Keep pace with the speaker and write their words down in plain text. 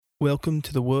Welcome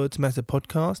to the Words Matter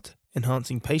podcast,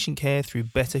 enhancing patient care through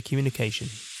better communication.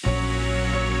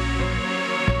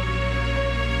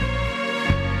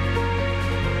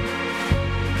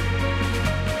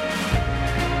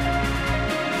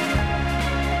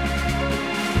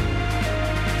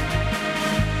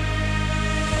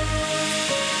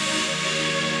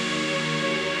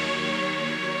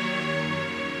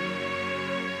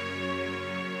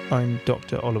 I'm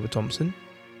Dr. Oliver Thompson.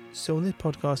 So on this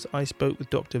podcast, I spoke with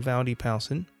Dr. Thorvaldur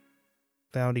Palsson.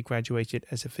 Thorvaldur graduated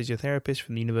as a physiotherapist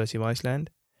from the University of Iceland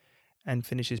and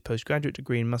finished his postgraduate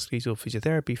degree in musculoskeletal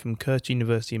physiotherapy from Curtin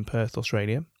University in Perth,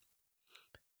 Australia.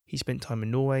 He spent time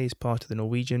in Norway as part of the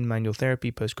Norwegian manual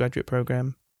therapy postgraduate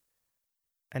program,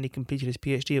 and he completed his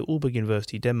PhD at Aalborg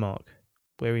University, Denmark,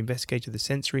 where he investigated the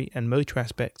sensory and motor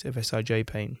aspects of SIJ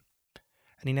pain,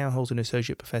 and he now holds an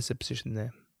associate professor position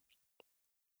there.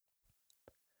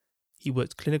 He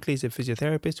works clinically as a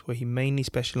physiotherapist, where he mainly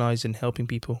specialises in helping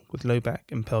people with low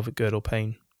back and pelvic girdle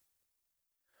pain.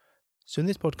 So in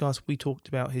this podcast, we talked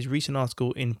about his recent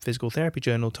article in Physical Therapy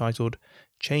Journal titled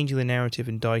Changing the Narrative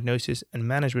in Diagnosis and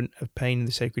Management of Pain in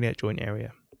the Sacroiliac Joint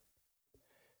Area.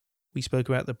 We spoke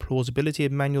about the plausibility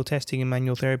of manual testing and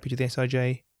manual therapy to the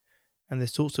SIJ, and the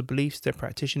sorts of beliefs that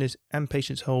practitioners and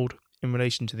patients hold in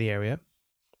relation to the area.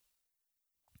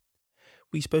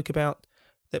 We spoke about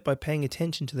that by paying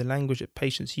attention to the language that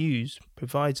patients use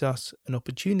provides us an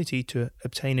opportunity to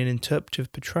obtain an interpretive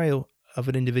portrayal of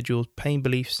an individual's pain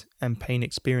beliefs and pain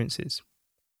experiences.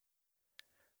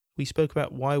 We spoke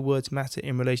about why words matter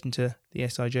in relation to the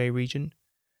SIJ region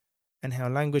and how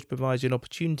language provides an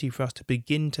opportunity for us to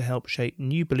begin to help shape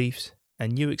new beliefs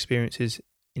and new experiences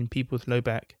in people with low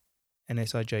back and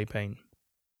SIJ pain.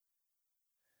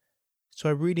 So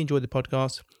I really enjoyed the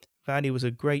podcast. Thorvaldur was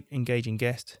a great, engaging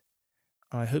guest.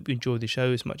 I hope you enjoyed the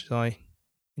show as much as I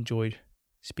enjoyed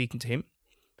speaking to him,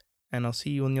 and I'll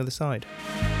see you on the other side.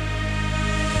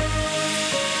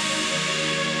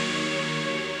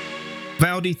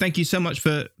 Thorvaldur, thank you so much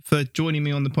for joining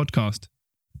me on the podcast.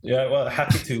 Yeah, well,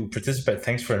 happy to participate.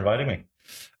 Thanks for inviting me.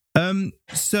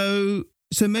 So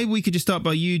maybe we could just start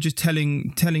by you just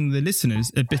telling the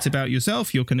listeners a bit about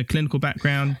yourself, your kind of clinical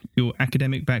background, your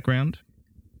academic background.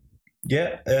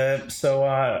 Yeah, so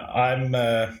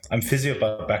I'm physio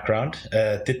by background.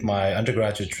 Did my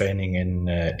undergraduate training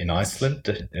in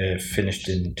Iceland. Finished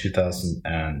in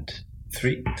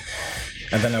 2003,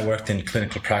 and then I worked in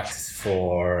clinical practice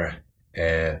for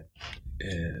 5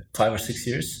 or 6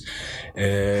 years,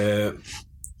 and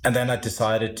then I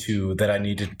decided that I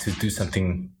needed to do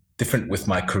something different with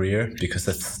my career because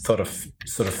I sort of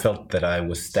felt that I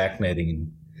was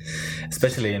stagnating,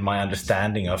 especially in my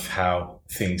understanding of how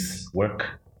things work,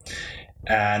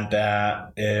 and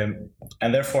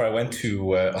therefore I went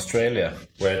to Australia,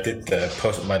 where I did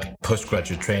my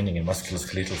postgraduate training in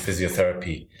musculoskeletal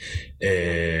physiotherapy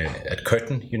at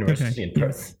Curtin University in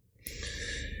Perth.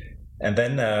 And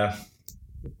then,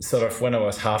 sort of when I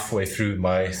was halfway through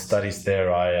my studies there,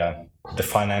 the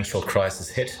financial crisis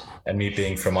hit, and me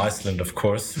being from Iceland, of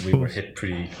course, we were hit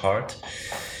pretty hard.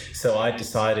 So I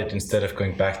decided, instead of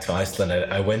going back to Iceland,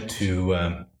 I went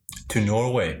to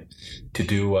Norway to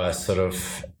do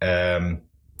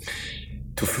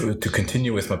to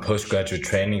continue with my postgraduate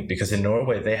training, because in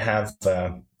Norway they have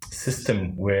a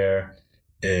system where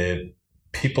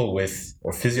people with,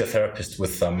 or physiotherapists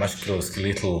with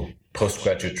musculoskeletal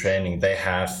postgraduate training, they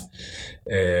have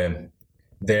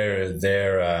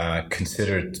they're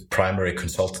considered primary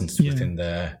consultants within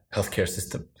the healthcare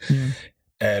system.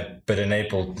 But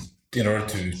in order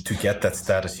to get that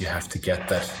status, you have to get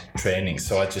that training.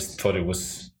 So I just thought it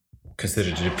was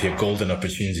considered to be a golden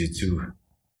opportunity to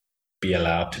be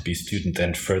allowed to be a student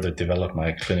and further develop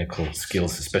my clinical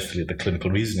skills, especially the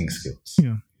clinical reasoning skills.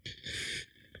 Yeah,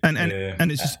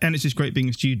 and it's just great being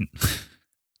a student.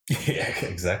 Yeah,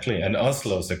 exactly. And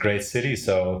Oslo is a great city,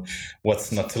 so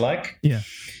what's not to like? Yeah.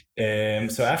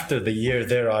 So after the year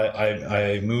there,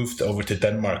 I moved over to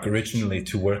Denmark originally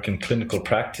to work in clinical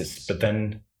practice, but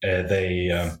then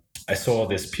I saw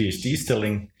this PhD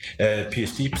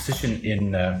position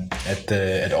at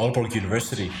Aalborg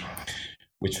University,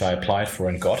 which I applied for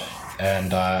and got,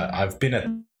 and I've been at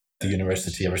the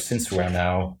university ever since, where I'm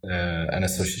now an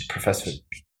associate professor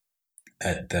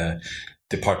at the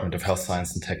Department of Health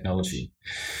Science and Technology.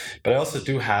 But I also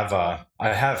do have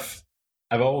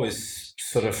I've always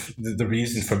sort of, the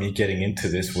reason for me getting into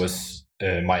this was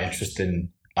my interest in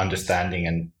understanding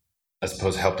and, I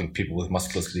suppose, helping people with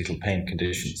musculoskeletal pain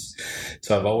conditions.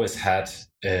 So I've always had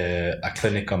a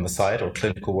clinic on the side, or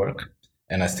clinical work,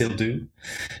 and I still do,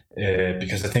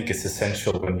 because I think it's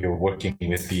essential when you're working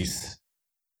with these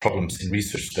problems in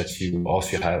research, that you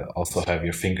also have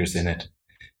your fingers in it,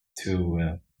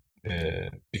 to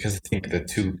because I think the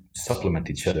two supplement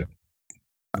each other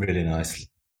really nicely.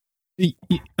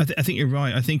 I think you're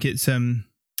right. I think it's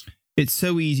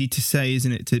so easy to say,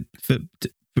 isn't it,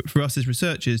 for us as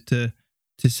researchers to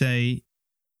say,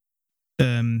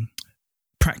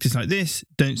 practice like this,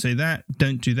 don't say that,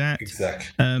 don't do that.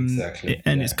 Exactly.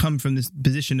 It's come from this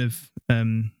position of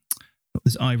not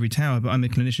this ivory tower, but I'm a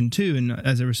clinician too, and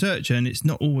as a researcher, and it's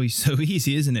not always so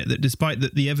easy, isn't it? That despite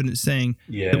the evidence saying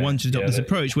that one should adopt this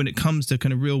approach, when it comes to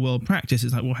kind of real world practice,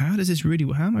 it's like, well, how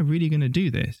am I really going to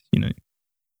do this?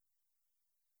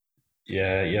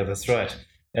 Yeah, that's right.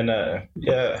 And I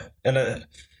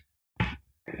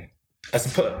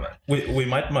suppose we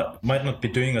might not be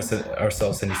doing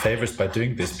ourselves any favors by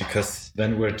doing this, because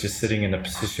then we're just sitting in a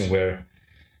position where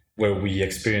we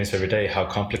experience every day how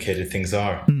complicated things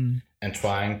are, and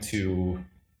trying to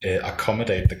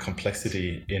accommodate the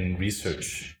complexity in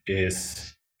research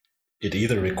it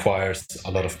either requires a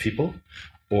lot of people,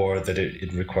 or that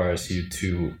it requires you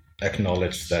to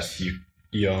acknowledge that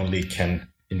you only can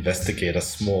investigate a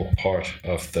small part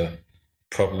of the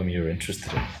problem you're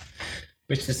interested in,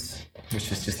 which is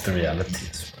just the reality,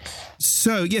 I suppose.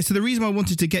 So the reason why I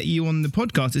wanted to get you on the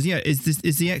podcast is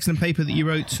the excellent paper that you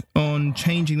wrote on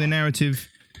changing the narrative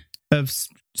of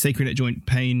sacroiliac joint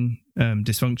pain,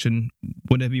 dysfunction,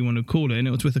 whatever you want to call it. And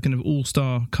it was with a kind of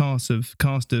all-star cast of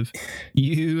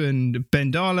you and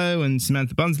Ben Darlow and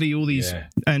Samantha Bunsley, all these,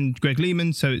 and Greg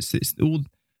Lehman. So it's all.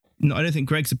 No, I don't think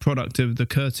Greg's a product of the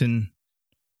Curtin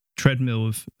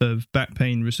treadmill of back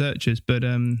pain researchers, but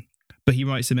he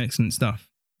writes some excellent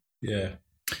stuff. Yeah.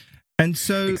 And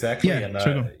so exactly, go.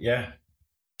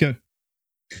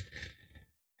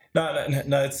 No.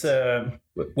 It's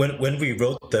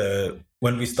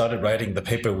when we started writing the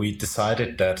paper, we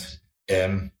decided that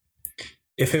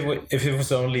if it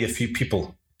was only a few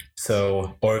people,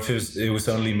 or if it was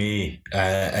only me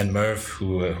and Merv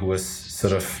who was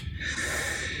sort of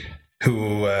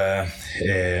who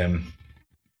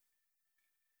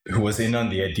was in on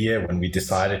the idea when we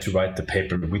decided to write the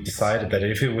paper, we decided that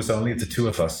if it was only the two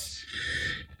of us,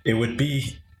 it would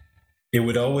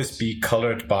always be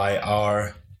colored by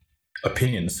our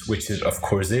opinions, which it of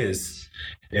course is,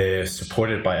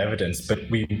 supported by evidence. But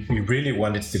we really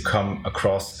wanted to come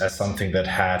across as something that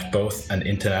had both an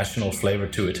international flavor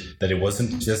to it, that it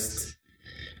wasn't just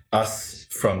us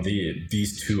from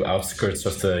these two outskirts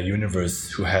of the universe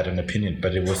who had an opinion,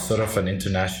 but it was sort of an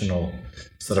international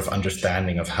sort of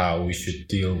understanding of how we should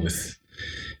deal with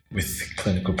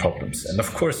clinical problems. And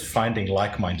of course, finding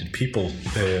like-minded people,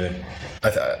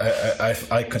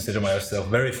 I consider myself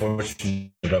very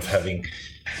fortunate of having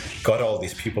got all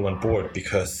these people on board,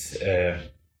 because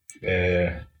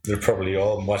they're probably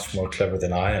all much more clever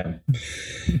than I am.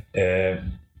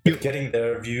 But getting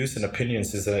their views and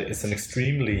opinions is an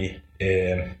extremely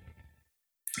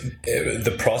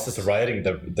the process of writing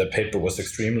the paper was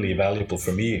extremely valuable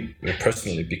for me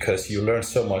personally, because you learn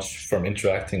so much from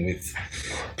interacting with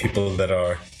people that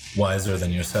are wiser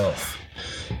than yourself,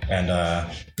 and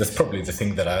that's probably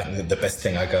the best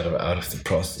thing I got out of the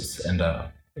process, and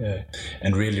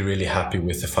really, really happy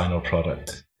with the final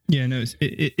product. Yeah, no,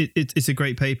 it's a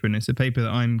great paper, and it's a paper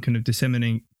that I'm kind of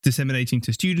disseminating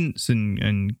to students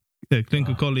and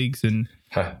clinical colleagues, and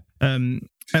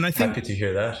and I think, happy to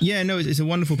hear that. Yeah, no, it's a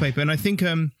wonderful paper, and I think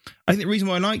the reason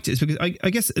why I liked it is because I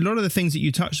guess a lot of the things that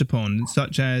you touched upon,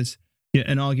 such as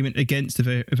an argument against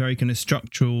a very kind of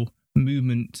structural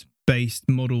movement-based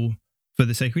model for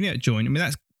the sacroiliac joint. I mean,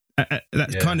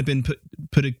 that's kind of been put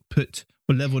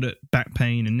or leveled at back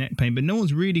pain and neck pain, but no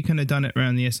one's really kind of done it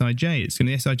around the SIJ.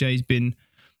 The SIJ has been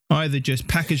either just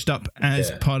packaged up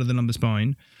as part of the lumbar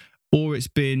spine, or it's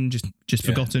been just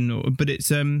forgotten. But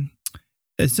it's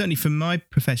certainly for my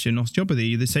profession,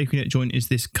 osteopathy, the sacroiliac joint is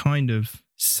this kind of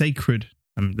sacred.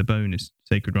 The bone is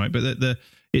sacred, right? But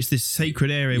it's this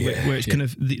sacred area where it's kind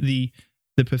of the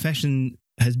profession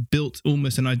has built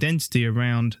almost an identity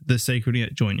around the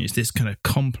sacroiliac joint. It's this kind of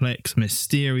complex,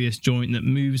 mysterious joint that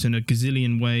moves in a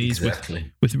gazillion ways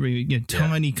with really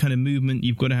tiny kind of movement.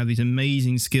 You've got to have these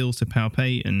amazing skills to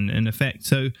palpate and affect.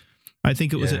 So I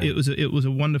think it was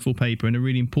a wonderful paper and a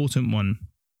really important one.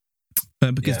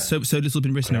 Because so little has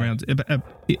been written around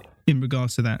in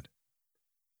regards to that.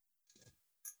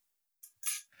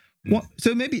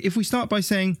 So maybe if we start by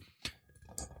saying,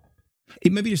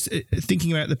 maybe just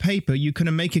thinking about the paper, you kind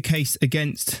of make a case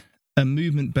against a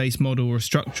movement-based model or a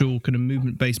structural kind of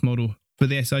movement-based model for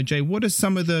the SIJ. What are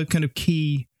some of the kind of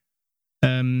key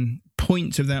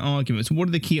points of that argument? What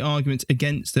are the key arguments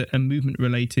against a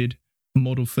movement-related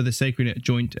model for the sacroiliac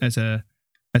joint as a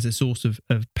as a source of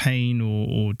pain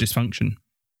or dysfunction?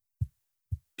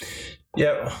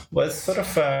 Yeah, well, it's sort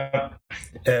of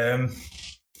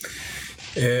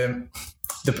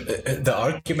the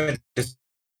argument is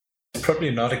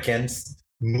probably not against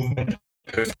movement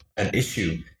as an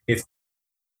issue. It's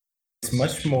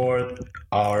much more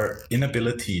our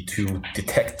inability to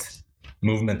detect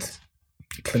movement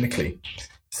clinically.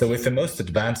 So with the most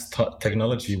advanced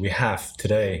technology we have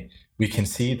today, we can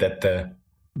see that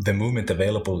the movement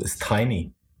available is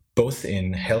tiny, both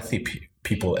in healthy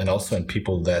people and also in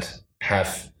people that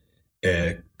have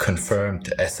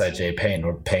confirmed SIJ pain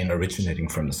or pain originating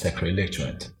from the sacroiliac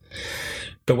joint.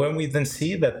 But when we then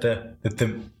see that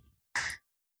the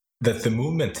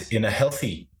movement in a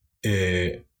healthy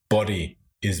body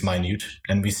is minute,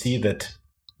 and we see that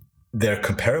they're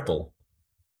comparable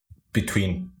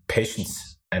between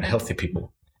patients and healthy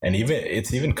people, and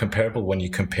it's even comparable when you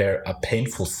compare a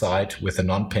painful side with a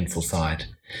non-painful side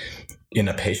in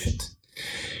a patient,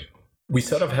 we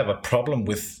sort of have a problem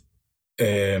with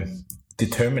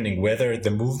determining whether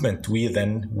the movement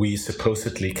we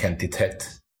supposedly can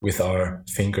detect with our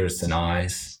fingers and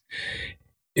eyes,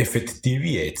 if it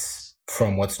deviates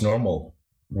from what's normal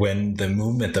when the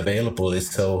movement available is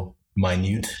so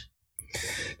minute.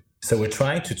 So we're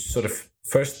trying to sort of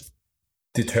first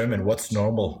determine what's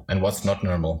normal and what's not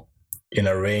normal in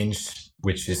a range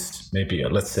which is maybe,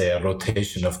 let's say, a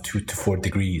rotation of 2 to 4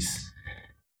 degrees,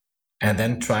 and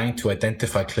then trying to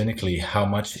identify clinically how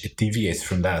much it deviates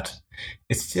from that.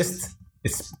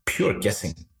 It's pure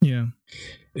guessing. Yeah.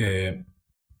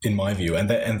 In my view, and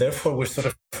therefore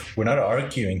we're not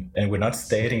arguing and we're not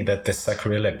stating that the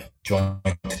sacroiliac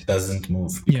joint doesn't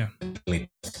move. Yeah.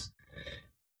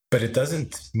 But it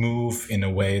doesn't move in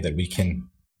a way that we can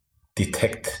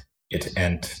detect it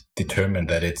and determine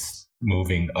that it's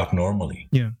moving abnormally.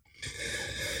 Yeah.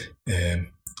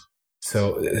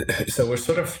 So we're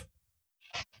sort of,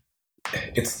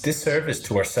 it's disservice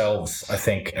to ourselves, I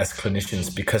think, as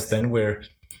clinicians, because then we're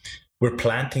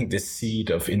planting this seed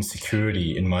of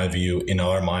insecurity, in my view, in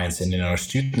our minds and in our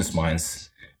students' minds,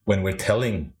 when we're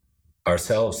telling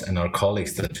ourselves and our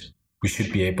colleagues that we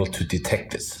should be able to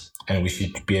detect this and we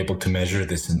should be able to measure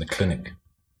this in the clinic.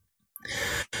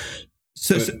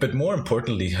 But more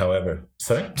importantly, however,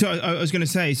 sorry? So I was going to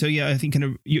say, so yeah, I think kind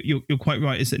of you're quite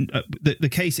right. Is that the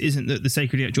case isn't that the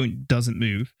sacroiliac joint doesn't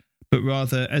move, but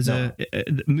rather as a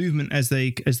movement as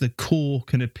the core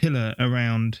kind of pillar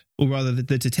around, or rather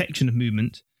the detection of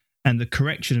movement and the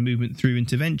correction of movement through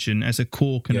intervention as a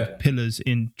core kind of pillars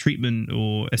in treatment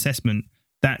or assessment.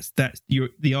 That's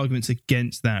the argument's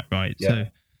against that, right? Yeah.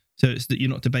 So it's that you're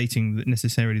not debating that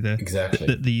necessarily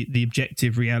the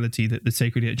objective reality that the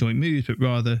sacroiliac joint moves, but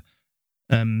rather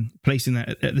placing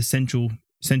that at the central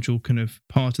kind of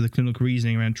part of the clinical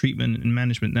reasoning around treatment and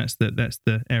management. That's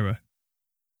the error.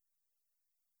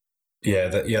 Yeah,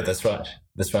 that's right.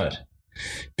 That's right.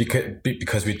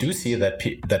 Because we do see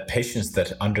that patients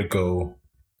that undergo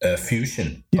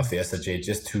fusion of the SIJ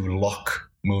just to lock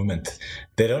movement,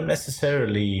 they don't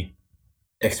necessarily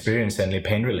experience any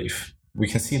pain relief. We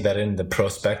can see that in the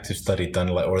prospective study done,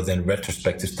 or the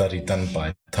retrospective study done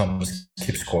by Thomas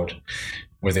Kipscourt,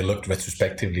 where they looked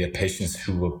retrospectively at patients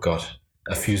who got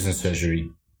a fusion surgery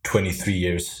 23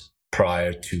 years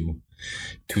prior to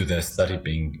the study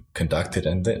being conducted.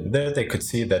 And there they could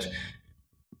see that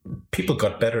people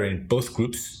got better in both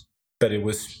groups, but it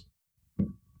was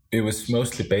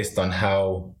mostly based on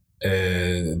how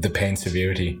the pain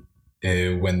severity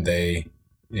when they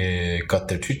got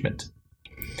their treatment.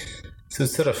 So it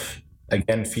sort of,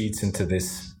 again, feeds into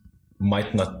this,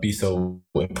 might not be so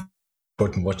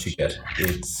important what you get,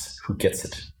 it's who gets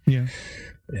it. Yeah.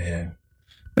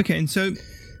 Okay, and so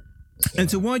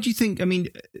why do you think, I mean,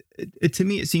 to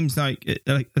me it seems like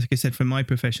I said, from my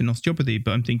profession, osteopathy,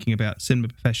 but I'm thinking about similar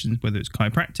professions, whether it's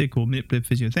chiropractic or manipulative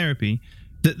physiotherapy,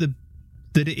 that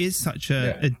it is such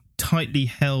a tightly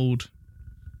held,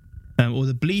 or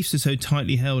the beliefs are so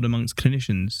tightly held amongst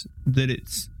clinicians that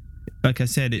it's, like I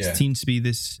said, it seems to be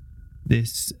this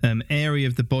area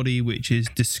of the body which is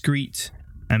discrete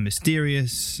and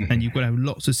mysterious, and you've got to have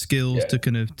lots of skills to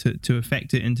kind of to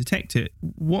affect it and detect it.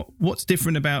 What's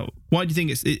different about? Why do you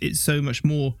think it's so much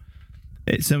more?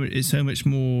 It's so much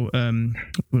more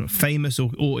famous,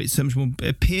 or it's so much more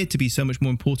appeared to be so much more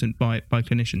important by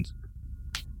clinicians.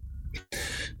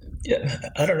 Yeah,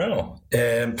 I don't know,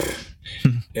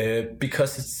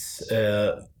 because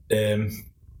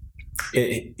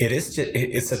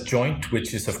it's a joint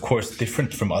which is, of course,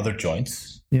 different from other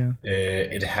joints. Yeah.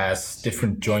 It has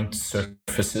different joint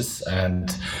surfaces,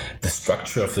 and the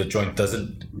structure of the joint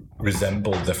doesn't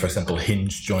resemble the, for example,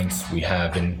 hinge joints we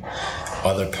have in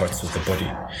other parts of the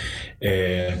body.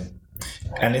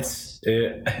 And it's,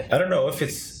 I don't know if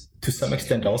it's to some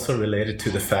extent also related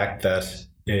to the fact that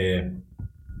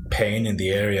pain in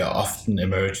the area often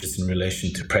emerges in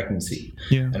relation to pregnancy.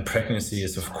 Yeah. And pregnancy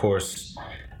is, of course,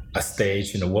 a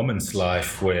stage in a woman's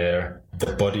life where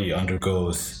the body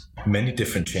undergoes many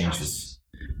different changes,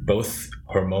 both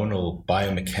hormonal,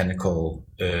 biomechanical,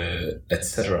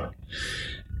 etc.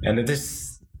 And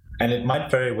it might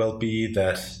very well be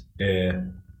that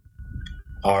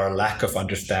our lack of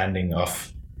understanding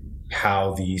of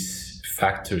how these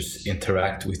factors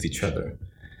interact with each other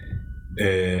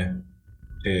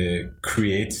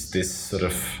creates this sort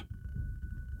of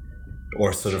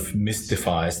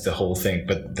mystifies the whole thing.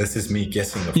 But this is me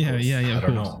guessing, of course. I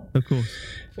don't know. Of course.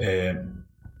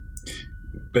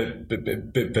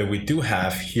 But we do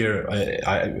have here,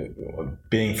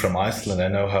 being from Iceland, I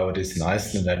know how it is in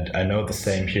Iceland, and I know the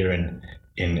same here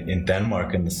in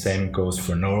Denmark, and the same goes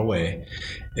for Norway.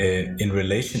 In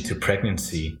relation to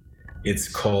pregnancy, it's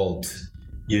called,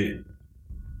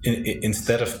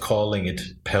 instead of calling it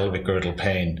pelvic girdle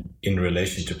pain in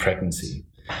relation to pregnancy,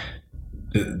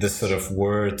 the sort of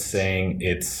word saying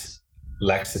it's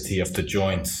laxity of the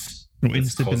joints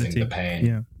that's causing the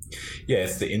pain. Yeah,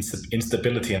 it's the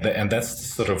instability, and that's the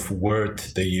sort of word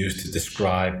they use to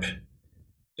describe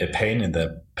a pain in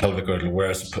the pelvic girdle.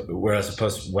 Whereas I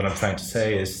suppose what I'm trying to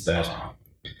say is that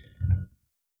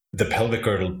the pelvic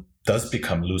girdle does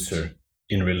become looser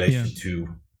in relation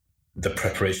to the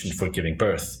preparation for giving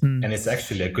birth, and it's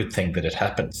actually a good thing that it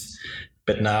happens.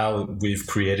 But now we've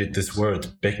created this word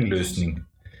bækkenløsning,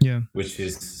 which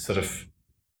is sort of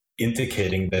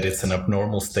indicating that it's an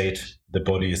abnormal state the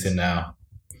body is in now.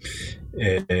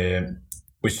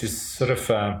 Which is sort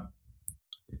of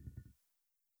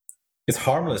it's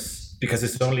harmless because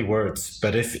it's only words.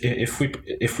 But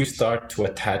if we start to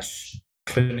attach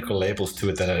clinical labels to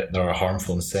it that are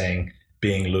harmful, and saying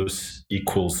being loose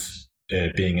equals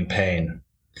being in pain,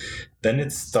 then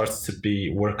it starts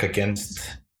to work against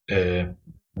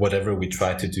whatever we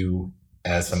try to do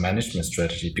as a management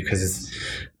strategy, because it's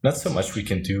not so much we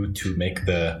can do to make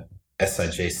the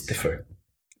SIJ stiffer.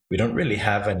 We don't really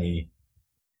have any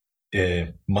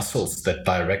muscles that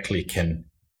directly can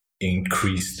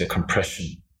increase the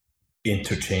compression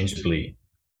interchangeably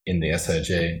in the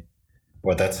SIJ.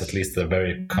 Well, that's at least a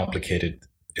very complicated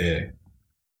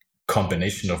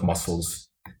combination of muscles,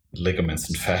 ligaments,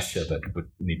 and fascia that would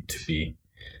need to be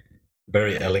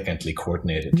very elegantly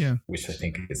coordinated, which I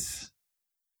think is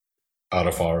out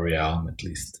of our realm, at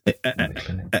least in the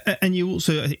clinic. And you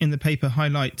also, in the paper,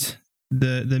 highlight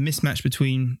the mismatch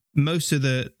between most of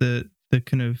the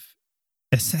kind of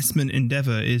assessment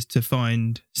endeavor is to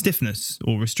find stiffness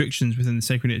or restrictions within the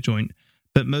sacroiliac joint,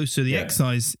 but most of the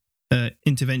exercise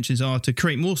interventions are to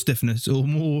create more stiffness or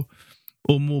more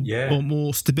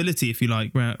stability, if you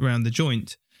like, around the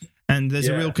joint. And there's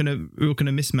a real kind of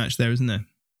mismatch there, isn't there?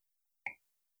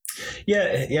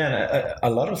 And a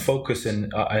lot of focus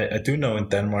I do know in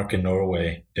Denmark and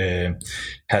Norway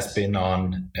has been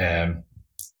on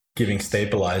giving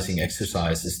stabilizing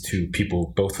exercises to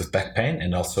people both with back pain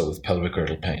and also with pelvic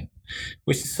girdle pain,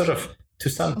 which is sort of, to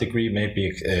some degree,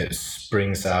 maybe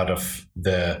springs out of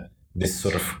this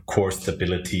sort of core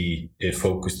stability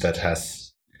focus that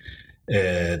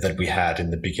we had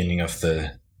in the beginning of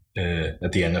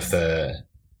at the end of the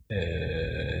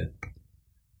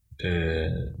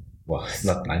it's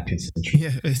not 19th century.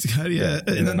 Yeah, it's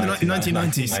in the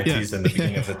 1990s and the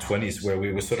beginning of the 20s, where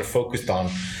we were sort of focused on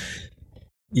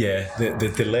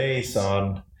the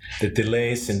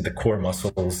delays in the core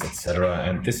muscles, etc.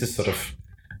 And this has sort of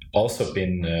also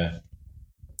been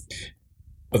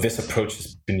this approach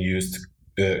has been used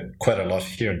quite a lot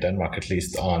here in Denmark, at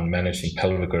least, on managing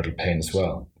pelvic girdle pain as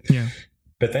well. Yeah.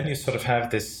 But then you sort of have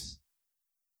this,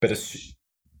 but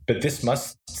this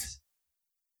must,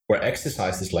 where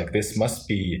exercises like this must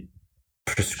be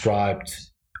prescribed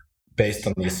based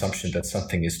on the assumption that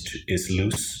something is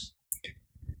loose.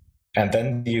 And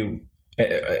then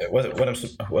what I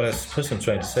suppose I'm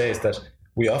trying to say is that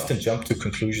we often jump to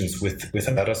conclusions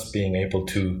without us being able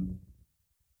to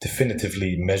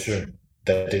definitively measure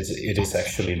that it is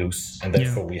actually loose, and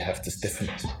therefore we have to stiffen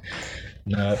it.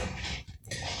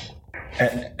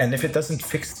 And if it doesn't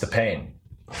fix the pain,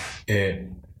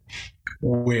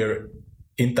 we're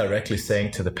indirectly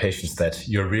saying to the patients that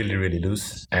you're really, really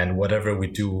loose, and whatever we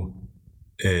do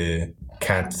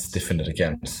can't stiffen it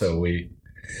again. So we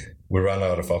run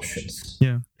out of options.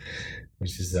 Yeah,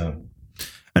 which is and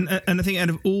I think out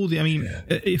of all the,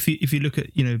 if you look at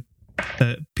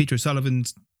Peter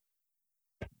O'Sullivan's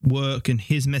work and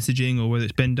his messaging, or whether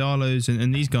it's Ben Darlow's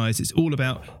and these guys, it's all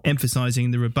about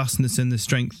emphasizing the robustness and the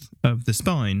strength of the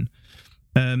spine.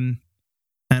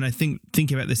 And I think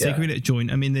thinking about the sacroiliac joint,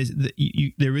 I mean,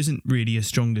 there isn't really a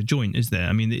stronger joint, is there?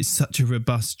 I mean, it's such a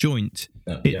robust joint.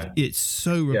 It's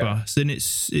so robust, and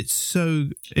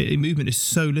movement is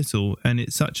so little, and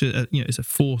it's such it's a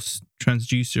force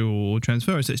transducer or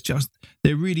transfer. So it's just,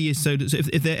 there really is so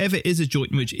if there ever is a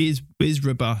joint which is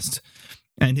robust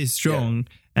and is strong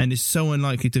and is so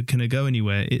unlikely to kind of go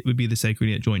anywhere, it would be the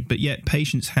sacroiliac joint. But yet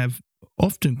patients have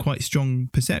often quite strong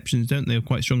perceptions, don't they, or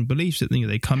quite strong beliefs that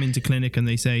they come into clinic and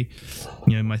they say,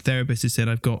 my therapist has said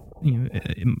I've got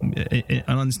an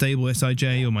unstable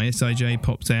SIJ, or my SIJ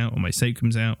pops out, or my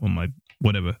sacrum's out, or my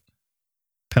whatever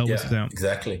pelvis is out.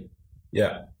 Exactly.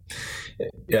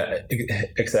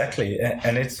 Exactly.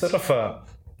 And it's sort of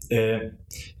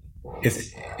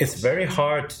it's very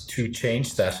hard to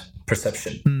change that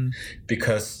perception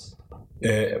because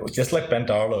just like Ben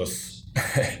Darlow's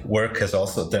work has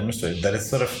also demonstrated, that it's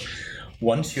sort of,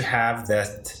 once you have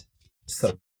that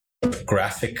sort of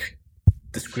graphic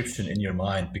description in your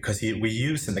mind, because we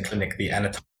use in the clinic the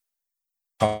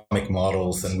anatomic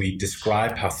models, and we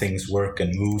describe how things work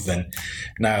and move, and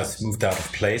now it's moved out of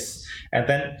place. And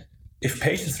then if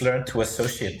patients learn to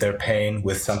associate their pain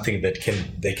with something that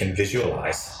they can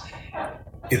visualize,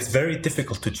 it's very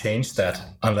difficult to change that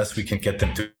unless we can get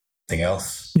them to something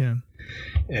else.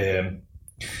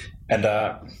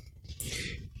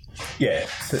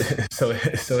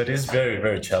 So it is very,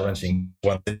 very challenging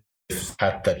once they've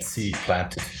had that seed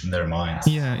planted in their minds.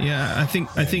 I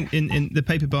think in the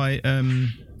paper by I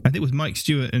think it was Mike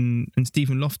Stewart and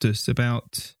Stephen Loftus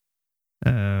about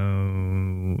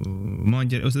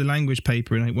mind you, it was the language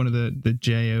paper in one of the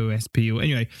JOSP, or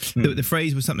anyway, the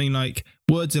phrase was something like,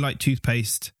 words are like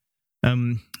toothpaste.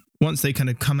 Once they kind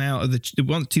of come out of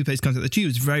once toothpaste comes out of the tube,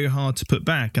 it's very hard to put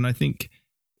back. And I think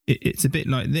it's a bit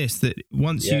like this, that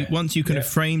once you kind of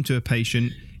frame to a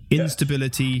patient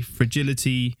instability,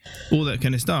 fragility, all that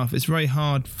kind of stuff, it's very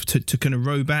hard to kind of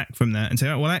row back from that and say,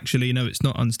 oh, well, actually, no, it's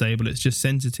not unstable, it's just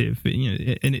sensitive.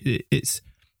 And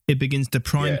it begins to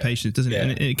prime patients, doesn't it?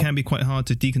 And it can be quite hard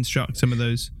to deconstruct some of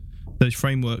those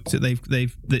frameworks that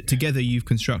that together you've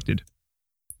constructed.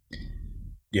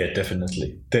 Yeah,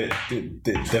 definitely.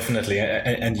 Definitely.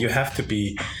 And you have to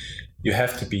be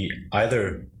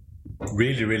either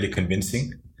really, really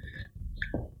convincing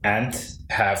and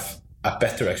have a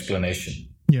better explanation.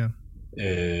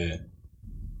 To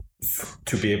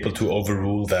be able to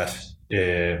overrule that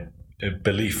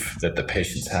belief that the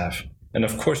patients have. And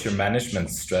of course, your management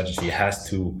strategy has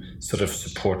to sort of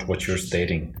support what you're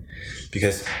stating,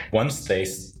 because once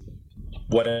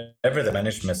whatever the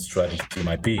management strategy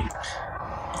might be,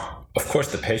 of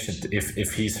course, the patient,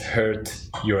 if he's heard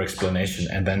your explanation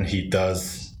and then he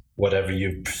does whatever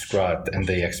you prescribed and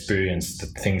they experience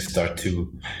that things start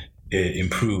to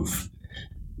improve,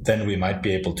 then we might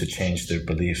be able to change their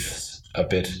beliefs a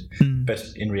bit. But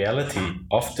in reality,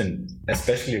 often,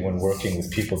 especially when working with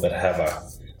people that have a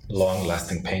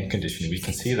long-lasting pain condition, we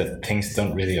can see that things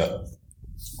don't really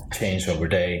change over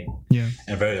day.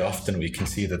 And very often we can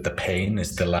see that the pain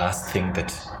is the last thing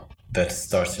that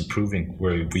starts improving,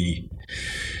 where we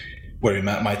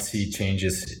might see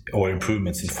changes or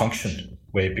improvements in function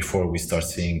way before we start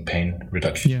seeing pain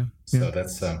reduction. So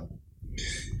that's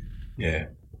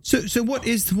So what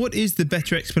is the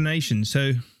better explanation?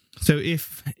 So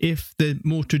if the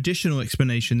more traditional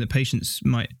explanation that patients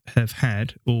might have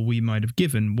had, or we might have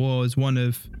given, was one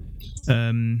of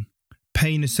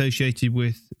pain associated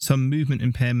with some movement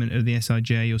impairment of the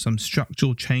SIJ or some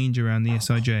structural change around the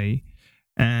SIJ,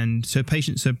 and so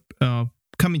patients are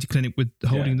coming to clinic with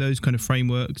holding those kind of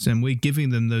frameworks, and we're giving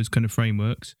them those kind of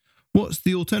frameworks, what's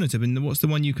the alternative, and what's the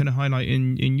one you kind of highlight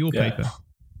in your paper?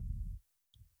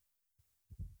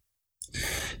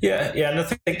 And I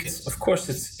think of course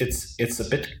it's a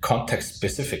bit context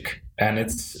specific, and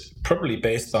it's probably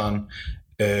based on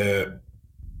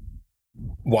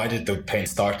why did the pain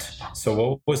start?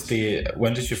 So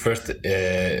when did you first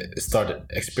start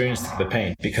experiencing the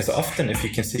pain? Because often, if you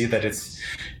can see that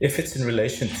if it's in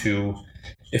relation to,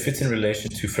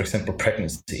 for example,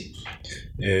 pregnancy,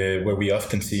 where we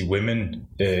often see women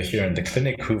here in the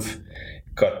clinic who've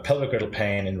got pelvic girdle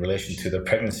pain in relation to their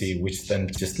pregnancy, which then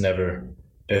just never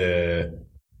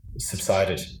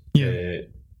subsided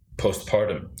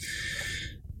postpartum.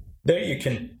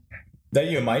 There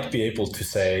you might be able to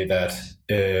say that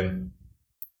the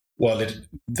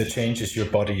changes your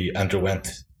body underwent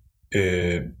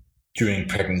during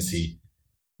pregnancy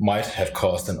might have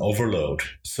caused an overload.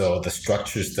 So the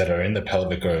structures that are in the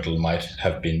pelvic girdle might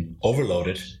have been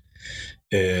overloaded,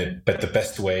 But the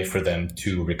best way for them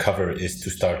to recover is to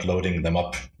start loading them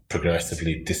up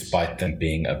progressively, despite them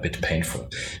being a bit painful,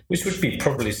 which would be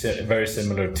probably very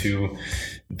similar to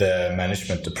the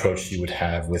management approach you would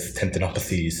have with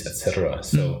tendinopathies, etc.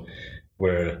 So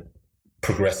where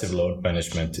progressive load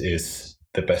management is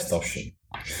the best option.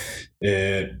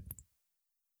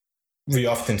 We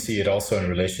often see it also in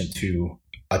relation to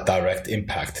a direct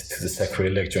impact to the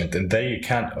sacroiliac joint. And there you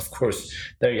can't, of course,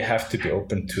 there you have to be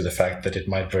open to the fact that it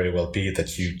might very well be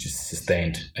that you just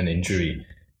sustained an injury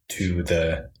to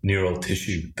the neural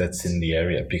tissue that's in the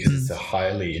area, because it's a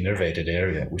highly innervated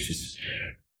area, which is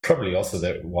probably also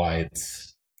why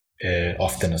it's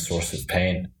often a source of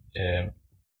pain.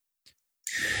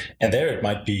 And there it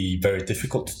might be very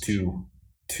difficult to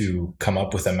come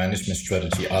up with a management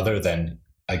strategy other than,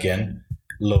 again,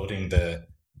 loading the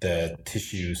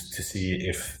tissues to see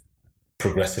if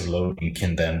progressive loading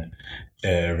can then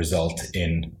result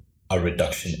in a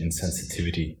reduction in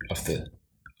sensitivity of the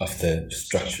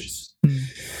structures.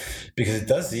 Because it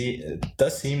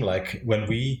does seem like when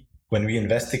we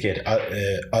investigate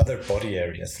other body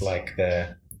areas, like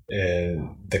the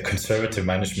conservative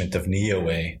management of knee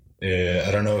OA, I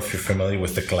don't know if you're familiar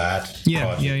with the GLAD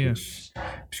project,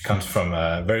 which comes from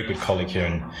a very good colleague here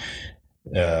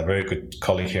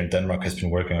in Denmark, has been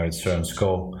working on it, Søren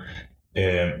Skov,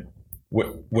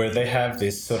 where they have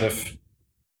this sort of,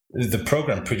 the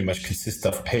program pretty much consists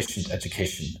of patient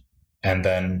education and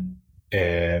then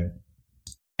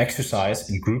exercise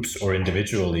in groups or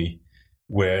individually,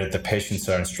 where the patients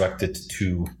are instructed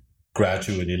to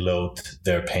gradually load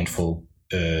their painful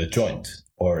joint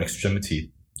or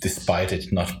extremity, despite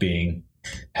it not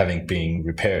having been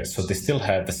repaired. So they still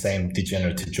have the same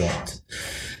degenerative joint.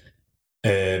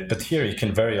 But here you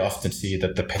can very often see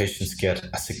that the patients get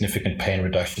a significant pain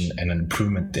reduction and an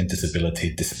improvement in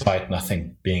disability, despite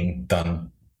nothing being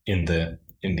done in the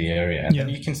area. And then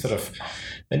you can sort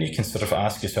of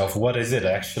ask yourself, what is it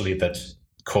actually that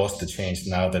caused the change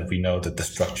now that we know that the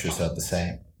structures are the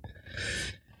same?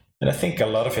 And I think a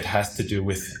lot of it has to do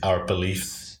with our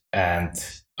beliefs and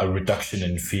a reduction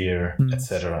in fear,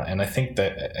 etc. And I think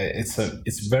that it's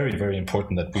very, very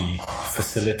important that we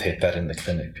facilitate that in the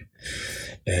clinic,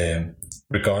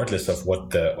 regardless of what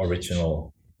the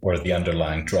original or the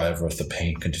underlying driver of the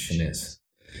pain condition is.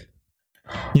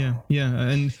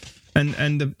 And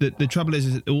the trouble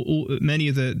is that many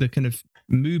of the kind of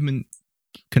movement,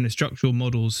 kind of structural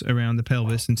models around the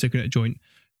pelvis and sacroiliac joint,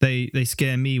 they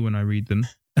scare me when I read them.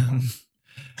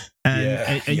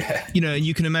 And you know,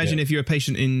 you can imagine if you're a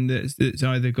patient that's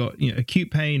either got acute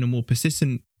pain or more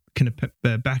persistent kind of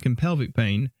back and pelvic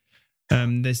pain,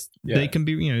 they can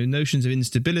be notions of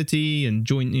instability and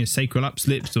joint sacral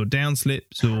upslips or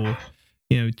downslips or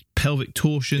pelvic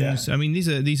torsions. I mean,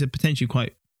 these are potentially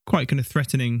quite kind of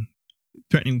threatening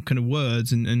kind of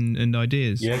words and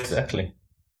ideas. Yeah, exactly.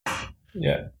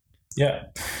 Yeah.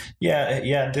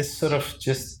 This sort of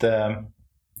just.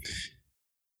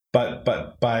 But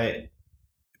by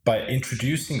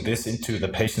introducing this into the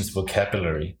patient's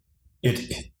vocabulary,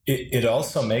 it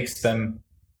also makes them,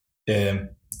 the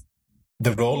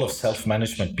role of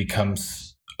self-management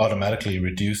becomes automatically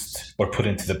reduced or put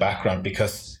into the background,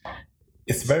 because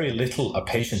it's very little a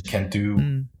patient can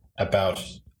do about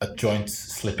a joint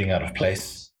slipping out of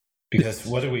place. Because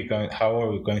how are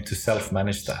we going to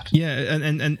self-manage that? Yeah,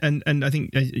 and I think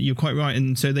you're quite right.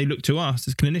 And so they look to us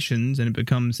as clinicians, and it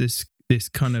becomes this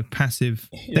kind of passive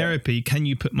therapy. Can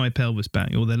you put my pelvis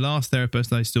back? Or the last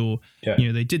therapist I saw,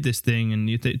 they did this thing, and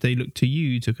they look to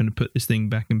you to kind of put this thing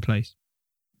back in place.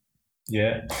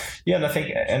 And I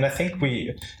think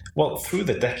through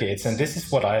the decades, and this is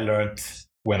what I learned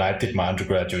when I did my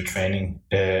undergraduate training,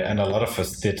 and a lot of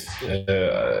us did.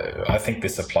 I think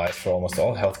this applies for almost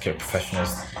all healthcare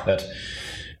professionals, that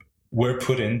we're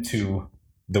put into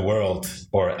the world,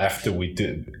 or after we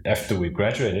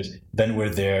graduated, then we're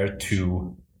there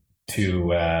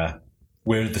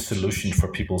we're the solution for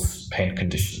people's pain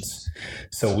conditions.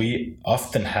 So we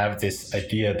often have this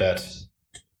idea that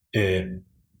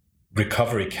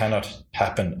recovery cannot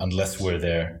happen unless we're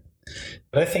there.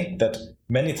 But I think that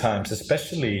many times,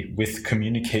 especially with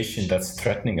communication that's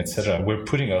threatening, etc., we're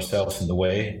putting ourselves in the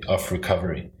way of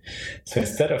recovery. So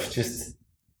instead of just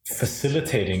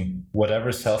facilitating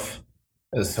whatever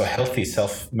healthy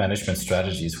self-management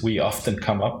strategies, we often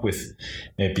come up with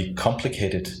maybe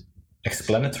complicated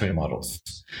explanatory models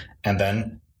and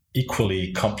then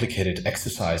equally complicated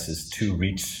exercises to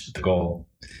reach the goal.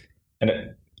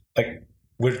 And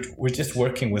we're just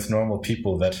working with normal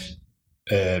people that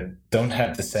don't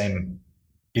have the same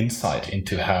insight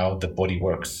into how the body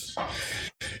works.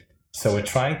 So we're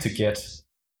trying to get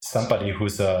somebody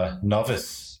who's a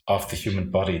novice of the human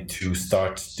body to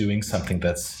start doing something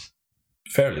that's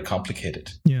fairly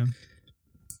complicated. Yeah.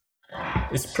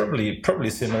 It's probably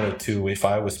similar to if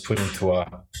I was put into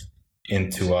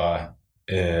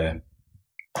a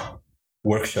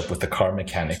workshop with a car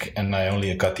mechanic and I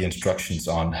only got the instructions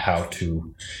on how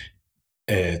to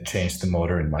change the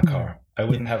motor in my car. I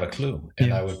wouldn't have a clue,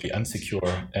 and I would be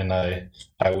insecure, and I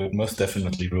would most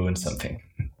definitely ruin something.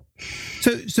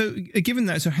 So given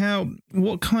that,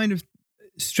 what kind of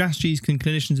strategies can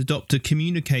clinicians adopt to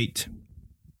communicate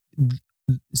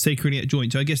sacroiliac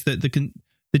joint? So I guess that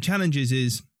the challenge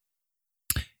is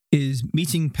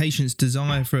meeting patients'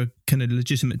 desire for a kind of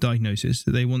legitimate diagnosis,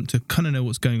 that they want to kind of know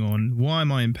what's going on. Why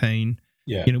am I in pain?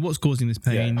 Yeah. What's causing this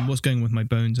pain? Yeah. What's going on with my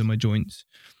bones and my joints?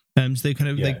 So they kind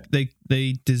of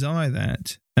they desire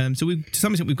that. So to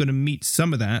some extent we've got to meet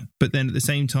some of that, but then at the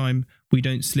same time we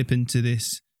don't slip into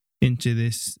this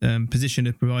position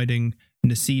of providing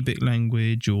Nocebic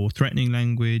language or threatening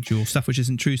language or stuff which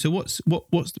isn't true. So what's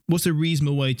a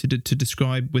reasonable way to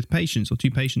describe with patients or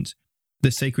to patients the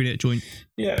sacroiliac joint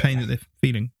pain that they're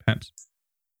feeling, perhaps?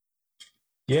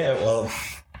 Yeah, well,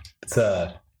 it's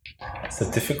a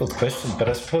difficult question, but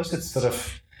I suppose it's sort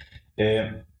of,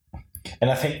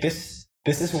 and I think this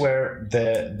is where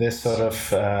the sort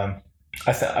of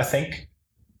I think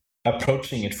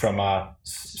approaching it from a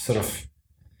sort of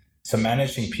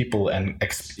managing people and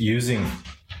using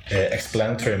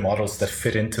explanatory models that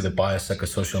fit into the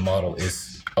biopsychosocial model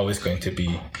is always going to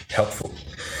be helpful.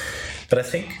 But I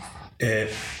think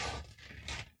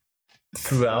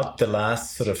throughout the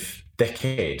last sort of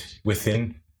decade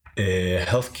within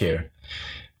healthcare,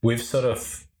 we've sort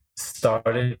of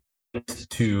started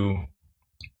to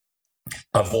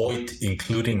avoid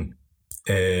including,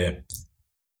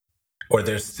 or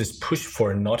there's this push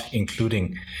for not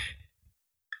including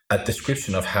a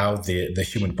description of how the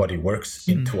human body works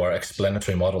into our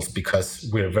explanatory models, because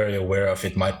we're very aware of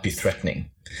it might be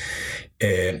threatening.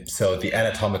 So the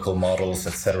anatomical models,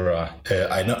 etc.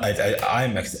 I know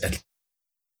I'm at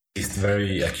least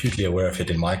very acutely aware of it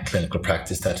in my clinical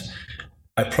practice, that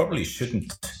I probably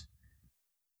shouldn't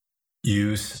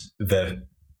use the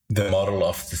model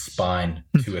of the spine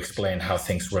to explain how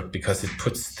things work, because it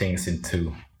puts things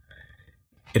into,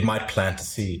 it might plant a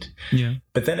seed. Yeah.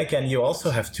 But then again, you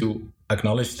also have to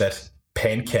acknowledge that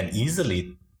pain can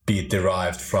easily be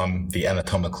derived from the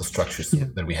anatomical structures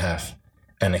that we have.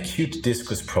 An acute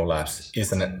discus prolapse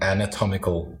is an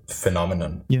anatomical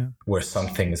phenomenon where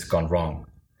something has gone wrong.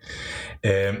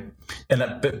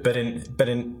 But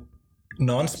in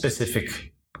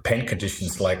non-specific pain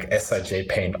conditions like SIJ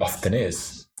pain often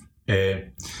is,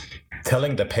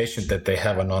 telling the patient that they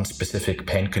have a non-specific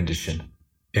pain condition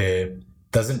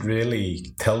doesn't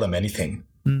really tell them anything,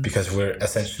 because we're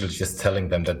essentially just telling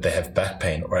them that they have back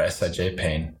pain or SIJ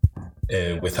pain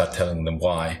without telling them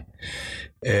why.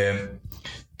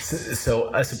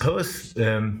 So I suppose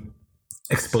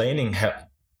explaining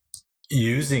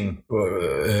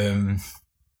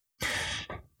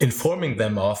informing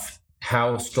them of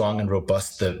how strong and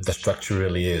robust the structure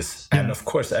really is. And of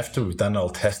course, after we've done all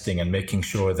testing and making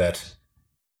sure that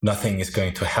nothing is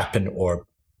going to happen or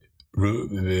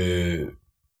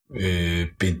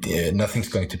nothing's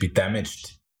going to be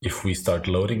damaged if we start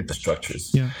loading the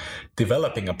structures,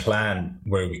 developing a plan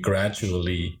where we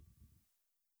gradually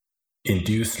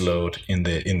induce load in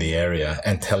the area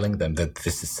and telling them that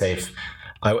this is safe.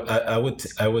 I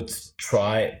would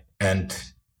try and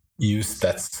use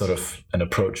that sort of an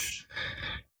approach,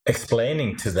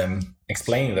 explaining to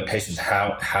the patient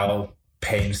how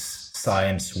pain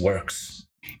science works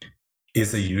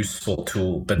is a useful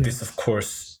tool. But this, of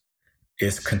course,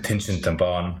 is contingent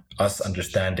upon us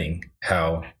understanding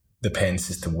how the pain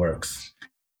system works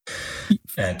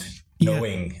and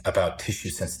knowing about tissue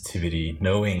sensitivity,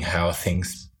 knowing how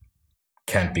things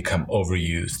can become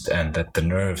overused and that the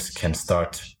nerves can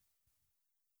start,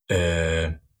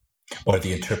 or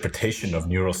the interpretation of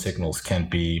neural signals can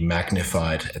be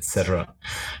magnified, etc.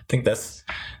 I think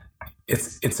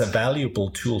it's a valuable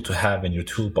tool to have in your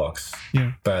toolbox,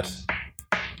 but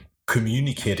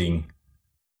communicating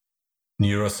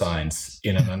neuroscience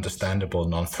in an understandable,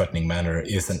 non-threatening manner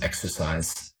is an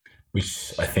exercise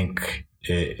which I think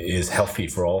is healthy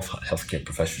for all healthcare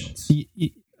professionals.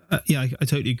 I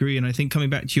totally agree. And I think coming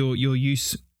back to your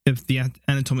use of the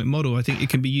anatomic model, I think it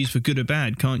can be used for good or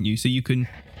bad, can't you? So you can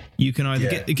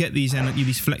either get these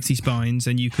flexi spines,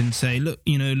 and you can say, look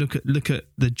at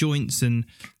the joints and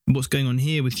what's going on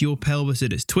here with your pelvis,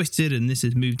 that it's twisted and this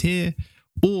is moved here.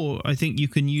 Or I think you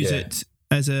can use it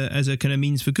as a kind of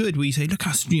means for good, where you say, look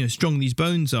how strong these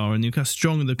bones are, and look how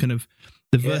strong the kind of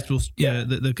vertebral,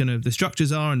 the kind of the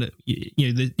structures are, and that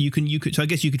you could. So I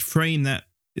guess you could frame that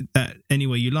any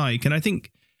way you like. And I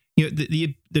think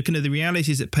the kind of the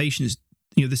reality is that patients,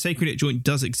 the sacroiliac joint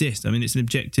does exist. I mean, it's an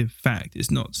objective fact.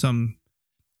 It's not some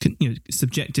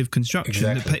subjective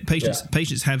construction. Exactly.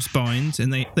 Patients have spines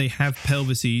and they have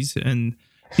pelvises, and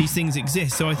these things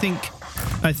exist. So I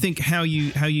think how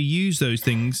you use those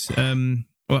things,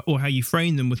 or how you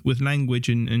frame them with language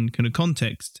and kind of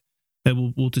context,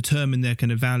 will determine their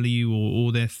kind of value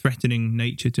or their threatening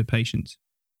nature to patients.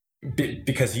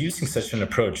 Because using such an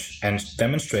approach and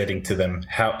demonstrating to them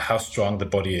how strong the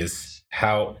body is,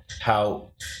 how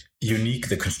unique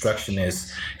the construction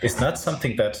is not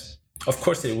something that, of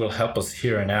course, it will help us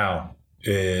here and now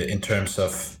in terms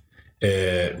of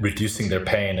reducing their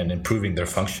pain and improving their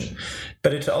function.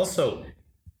 But it also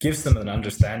gives them an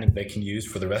understanding they can use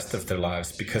for the rest of their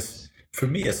lives. Because for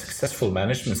me, a successful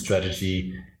management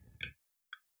strategy,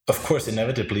 of course,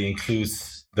 inevitably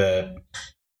includes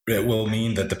it will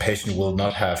mean that the patient will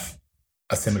not have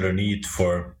a similar need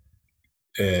for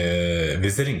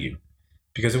visiting you,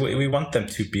 because we want them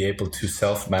to be able to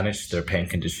self-manage their pain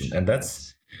condition, and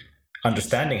that's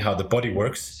understanding how the body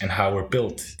works and how we're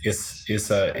built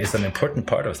is an important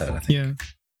part of that, I think. Yeah.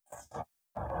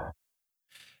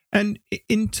 And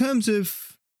in terms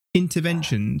of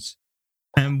interventions,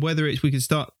 and whether it's we could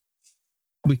start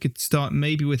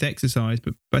maybe with exercise,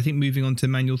 but I think moving on to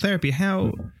manual therapy,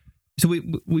 so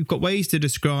we've got ways to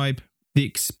describe the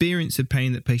experience of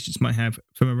pain that patients might have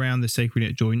from around the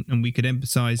sacroiliac joint, and we could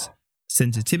emphasize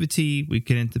sensitivity, we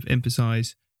could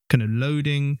emphasize kind of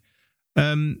loading.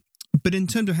 But in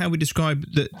terms of how we describe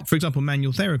for example,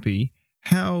 manual therapy,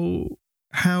 how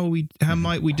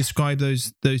might we describe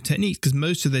those techniques? Because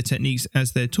most of their techniques,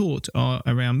 as they're taught, are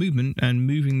around movement and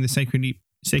moving the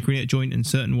sacroiliac joint in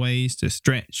certain ways to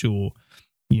stretch or,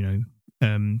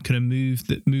 kind of move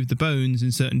the bones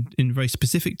in very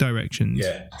specific directions.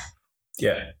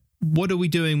 Yeah. What are we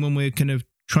doing when we're kind of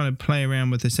trying to play around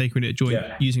with the sacroiliac joint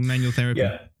using manual therapy?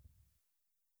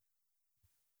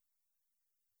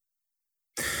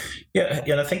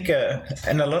 Yeah, I think,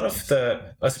 and a lot of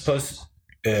the, I suppose,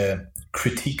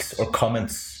 critiques or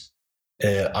comments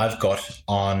I've got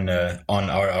on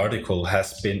our article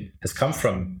has come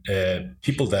from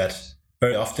people that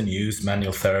very often use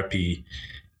manual therapy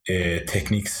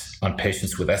techniques on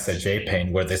patients with SIJ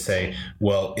pain, where they say,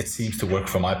 well, it seems to work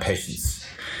for my patients,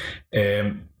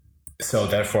 so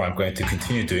therefore I'm going to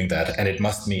continue doing that, and it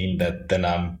must mean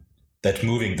that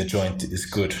moving the joint is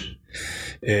good.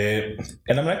 And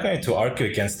I'm not going to argue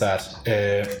against that,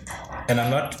 and I'm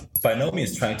not by no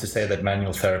means trying to say that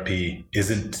manual therapy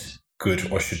isn't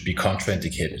good or should be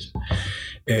contraindicated,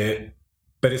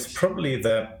 but it's probably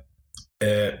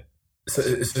so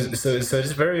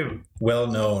it's very well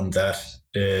known that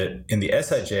in the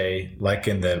SIJ, like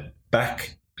in the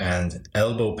back and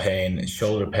elbow pain,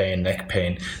 shoulder pain, neck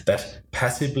pain, that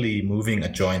passively moving a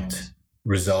joint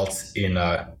results in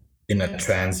a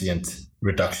transient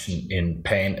reduction in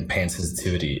pain and pain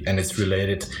sensitivity, and it's been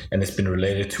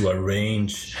related to a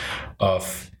range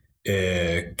of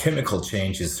chemical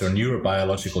changes or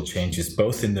neurobiological changes,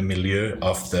 both in the milieu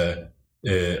of the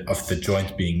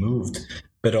joint being moved,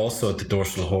 but also at the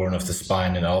dorsal horn of the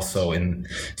spine, and also in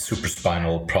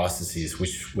supraspinal processes,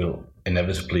 which will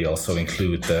inevitably also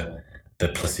include the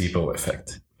placebo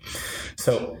effect.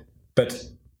 So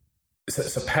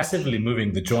passively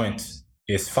moving the joint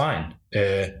is fine,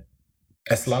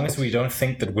 as long as we don't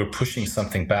think that we're pushing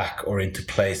something back or into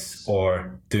place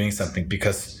or doing something,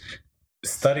 because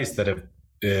studies that have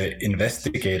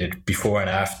investigated before and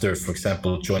after, for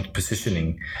example, joint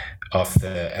positioning of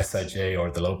the SIJ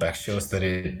or the low back shows that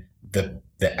the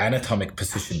anatomic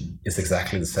position is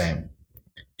exactly the same,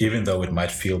 even though it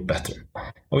might feel better.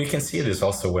 We can see this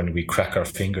also when we crack our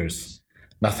fingers.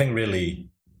 Nothing really,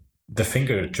 the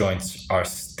finger joints are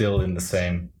still in the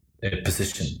same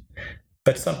position,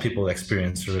 but some people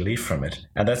experience relief from it,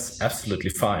 and that's absolutely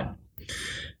fine.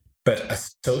 But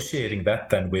associating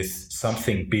that then with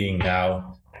something being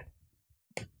now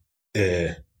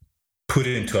put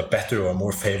into a better or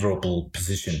more favorable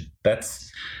position, I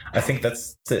think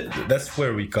that's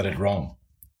where we got it wrong.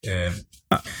 I'm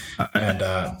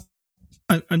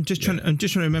just trying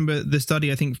to remember the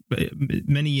study. I think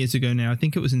many years ago now. I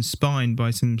think it was in spine by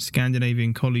some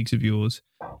Scandinavian colleagues of yours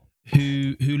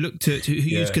who looked at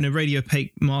used kind of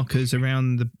radiopaque markers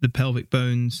around the pelvic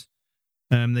bones.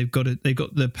 They've got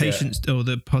the patients or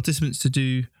the participants to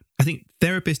do, I think,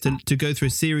 therapists to go through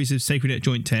a series of sacroiliac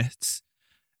joint tests.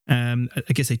 I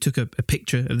guess they took a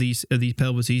picture of these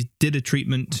pelvises, did a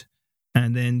treatment,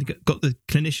 and then got the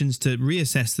clinicians to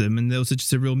reassess them. And there was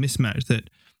just a real mismatch that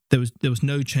there was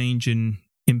no change in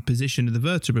position of the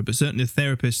vertebra, but certainly the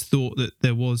therapist thought that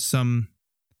there was some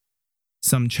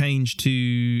change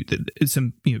to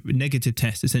some negative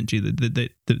test, essentially that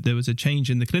there was a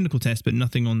change in the clinical test, but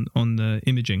nothing on the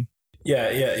imaging.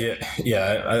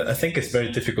 I think it's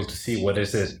very difficult to see what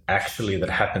is it actually that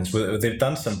happens. They've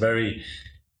done some very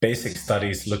basic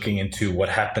studies looking into what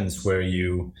happens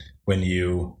when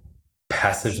you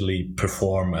passively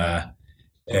perform a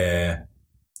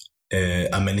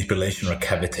manipulation or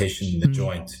cavitation in the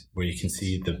joint, where you can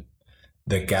see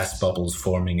the gas bubbles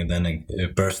forming and then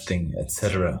bursting,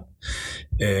 etc.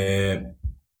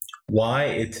 Why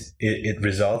it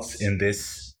results in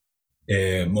this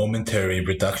momentary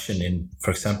reduction in,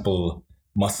 for example,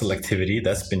 muscle activity,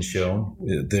 that's been shown.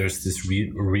 There's this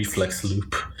reflex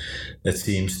loop that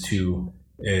seems to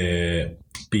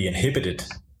be inhibited,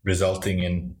 resulting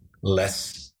in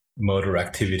less motor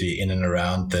activity in and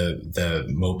around the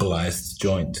mobilized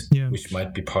joint, which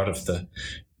might be part of the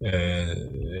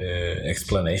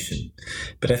explanation.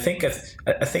 But I think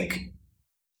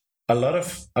a lot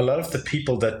of the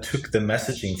people that took the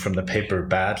messaging from the paper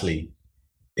badly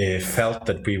felt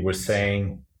that we were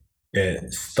saying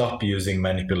stop using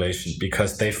manipulation,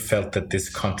 because they felt that this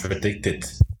contradicted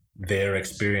their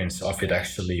experience of it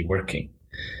actually working.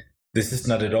 This is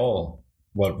not at all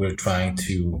what we're trying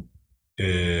to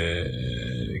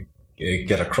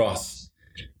get across.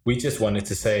 We just wanted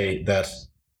to say that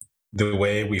the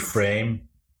way we frame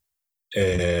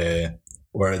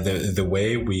or the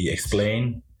way we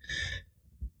explain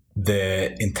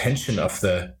the intention of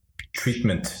the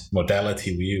treatment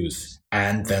modality we use,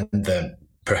 and then the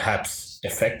perhaps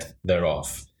effect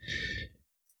thereof,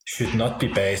 should not be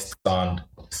based on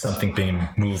something being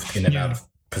moved in and out of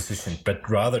position, but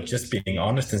rather just being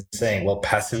honest and saying, well,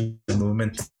 passive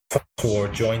movement for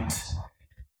joint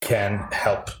can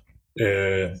help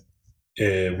with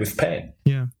pain.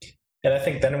 Yeah. And I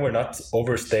think then we're not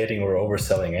overstating or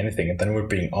overselling anything, and then we're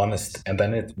being honest, and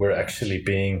then we're actually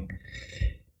being,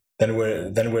 then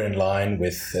we're in line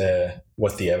with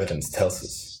what the evidence tells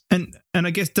us. And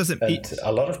I guess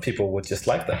a lot of people would just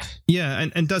like that. Yeah,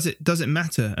 and does it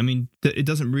matter? I mean, it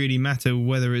doesn't really matter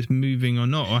whether it's moving or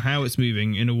not, or how it's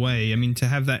moving in a way. I mean, to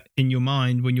have that in your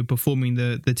mind when you're performing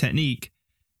the technique,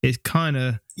 it's kind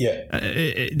of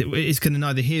it's kind of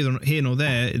neither here nor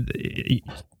there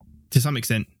to some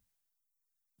extent.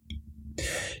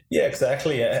 Yeah,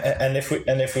 exactly. And if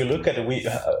we look at it,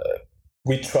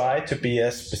 we try to be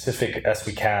as specific as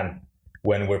we can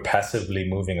when we're passively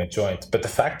moving a joint. But the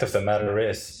fact of the matter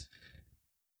is,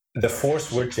 the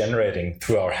force we're generating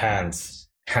through our hands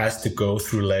has to go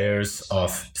through layers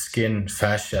of skin,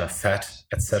 fascia, fat,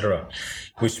 etc.,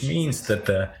 which means that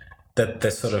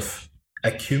the sort of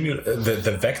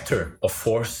the vector of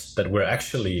force that we're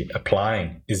actually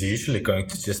applying is usually going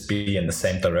to just be in the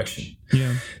same direction.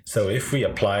 Yeah. So if we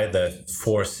apply the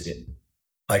force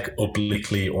like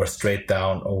obliquely or straight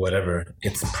down or whatever,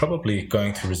 it's probably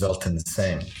going to result in the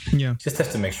same. Yeah. Just have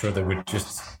to make sure that we're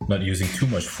just not using too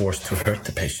much force to hurt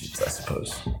the patients, I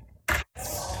suppose.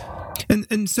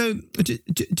 And so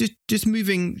just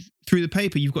moving through the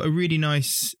paper, you've got a really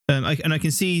nice, and I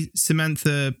can see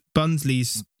Samantha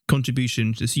Bunsley's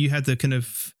contribution. So you had the kind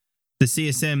of the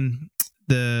CSM,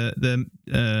 the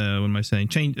what am I saying?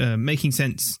 Making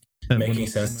sense. Making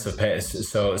sense of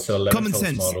so common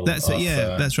sense model. That's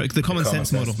that's right. The common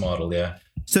sense model. Yeah.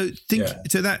 So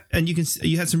so that, and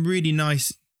you had some really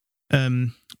nice.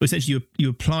 Essentially, you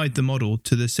applied the model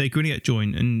to the sacroiliac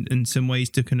joint and some ways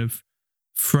to kind of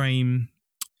frame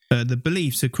the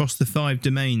beliefs across the 5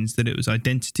 domains, that it was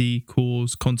identity,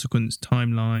 cause, consequence,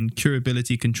 timeline,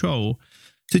 curability, control.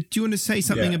 So do you want to say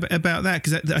something about that?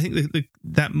 Because I think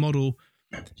that model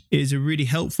is a really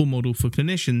helpful model for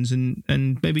clinicians,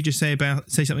 and maybe just say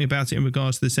something about it in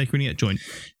regards to the sacroiliac joint.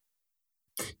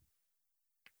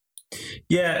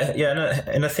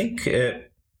 And I think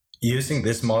using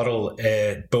this model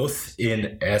both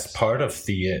as part of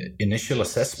the initial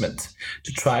assessment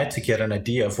to try to get an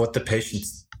idea of what the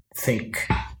patients think,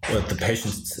 what the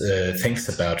patient thinks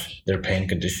about their pain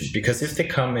condition. Because if they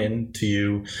come in to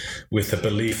you with a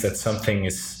belief that something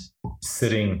is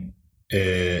sitting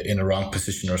in a wrong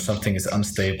position, or something is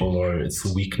unstable, or it's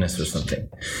a weakness or something,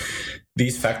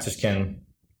 these factors can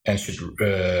and should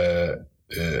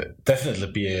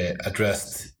definitely be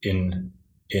addressed in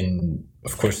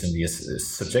of course in the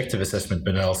subjective assessment,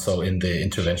 but also in the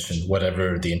intervention,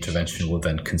 whatever the intervention will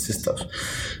then consist of.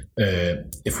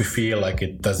 If we feel like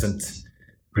it doesn't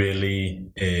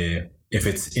really, if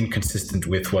it's inconsistent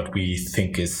with what we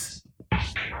think is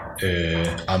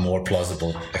a more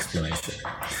plausible explanation.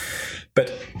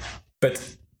 But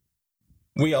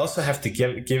we also have to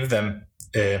give them.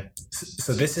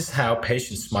 So this is how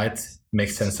patients might make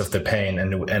sense of the pain,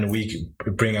 and we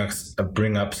bring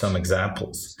up some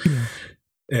examples.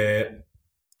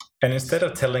 And instead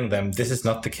of telling them this is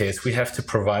not the case, we have to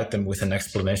provide them with an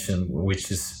explanation which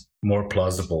is more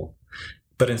plausible.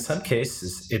 But in some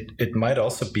cases, it might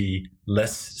also be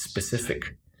less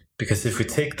specific, because if we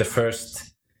take the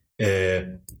first,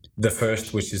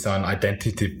 which is on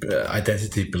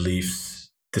identity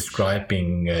beliefs,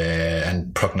 describing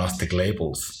and prognostic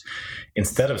labels,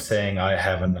 instead of saying I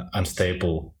have an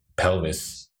unstable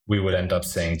pelvis, we would end up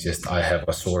saying just I have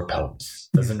a sore pelvis.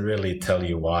 Doesn't really tell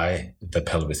you why the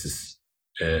pelvis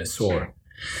is sore.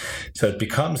 So it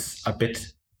becomes a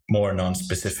bit more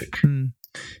non-specific.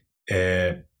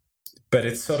 But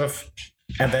it's sort of,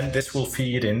 and then this will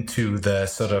feed into the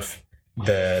sort of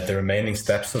the remaining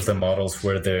steps of the models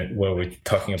where we're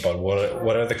talking about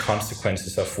what are the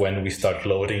consequences of when we start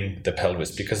loading the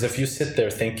pelvis. Because if you sit there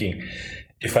thinking,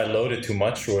 if I load it too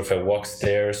much, or if I walk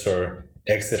stairs or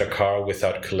exit a car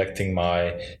without collecting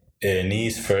my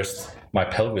knees first, my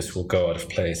pelvis will go out of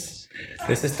place.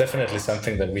 This is definitely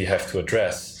something that we have to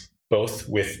address, both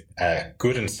with a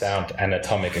good and sound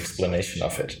anatomic explanation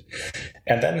of it.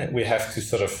 And then we have to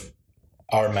sort of,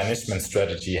 our management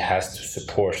strategy has to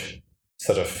support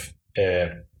sort of,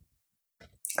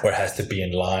 or has to be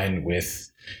in line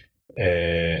with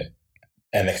an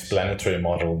explanatory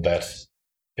model that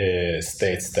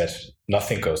states that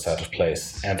nothing goes out of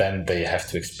place, and then they have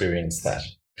to experience that.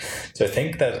 So I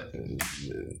think that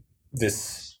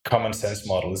this common sense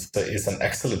model is an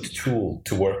excellent tool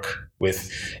to work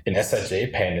with in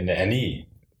SIJ pain, in any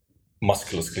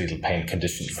musculoskeletal pain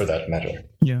condition for that matter.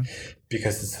 Yeah.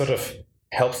 Because it sort of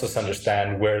helps us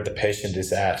understand where the patient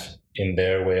is at in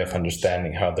their way of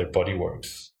understanding how their body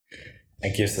works,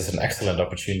 and gives us an excellent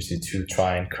opportunity to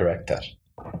try and correct that.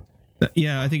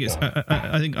 Yeah, I think it's.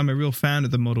 I think I'm a real fan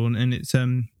of the model, and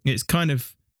it's kind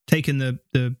of taken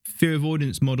the fear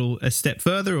avoidance model a step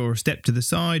further, or a step to the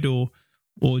side, or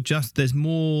just there's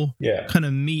more kind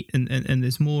of meat and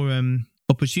there's more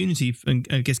opportunity and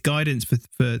I guess guidance for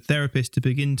therapists to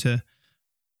begin to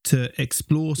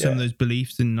explore some of those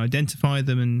beliefs and identify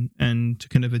them and to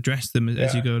kind of address them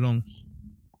as you go along.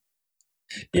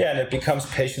 Yeah, and it becomes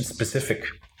patient specific.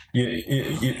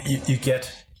 You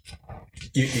get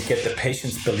the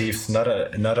patient's beliefs, not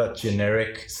a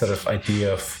generic sort of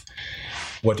idea of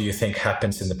what do you think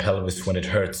happens in the pelvis when it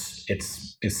hurts.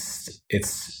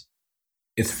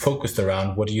 It's focused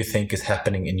around what do you think is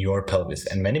happening in your pelvis,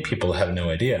 and many people have no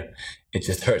idea. It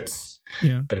just hurts.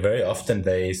 Yeah. But very often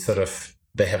they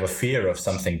have a fear of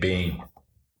something being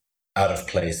out of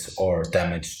place or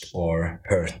damaged or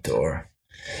hurt, or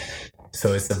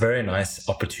so it's a very nice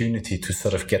opportunity to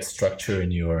sort of get structure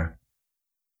in your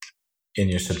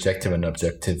subjective and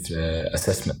objective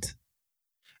assessment.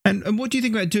 And what do you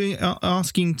think about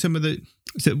asking some of the?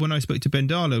 So when I spoke to Ben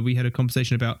Darlow, we had a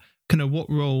conversation about kind of what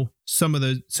role some of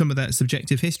that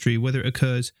subjective history, whether it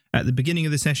occurs at the beginning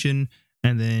of the session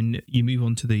and then you move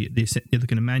on to the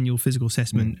kind of manual physical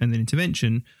assessment and then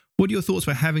intervention. What are your thoughts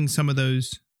about having some of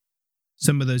those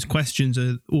questions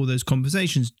or those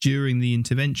conversations during the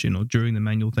intervention or during the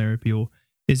manual therapy, or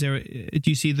is there? Do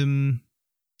you see them?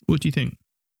 What do you think?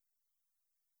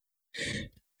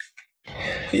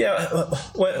 Yeah,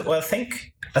 well, I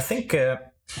think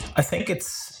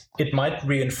it might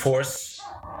reinforce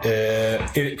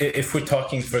if we're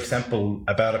talking, for example,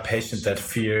 about a patient that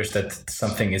fears that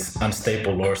something is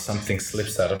unstable or something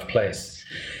slips out of place.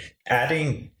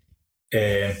 Adding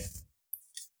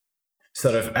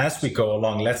sort of as we go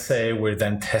along, let's say we're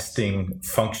then testing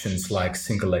functions like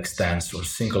single leg stance or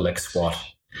single leg squat,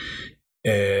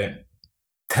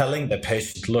 telling the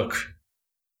patient, look,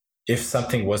 if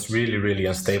something was really, really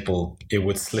unstable, it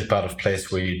would slip out of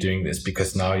place where you're doing this,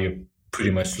 because now you're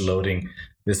pretty much loading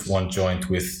this one joint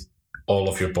with all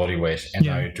of your body weight, and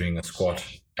now you're doing a squat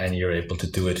and you're able to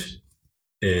do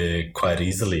it quite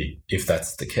easily if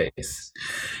that's the case.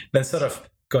 Then sort of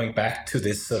going back to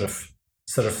this sort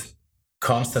of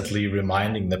constantly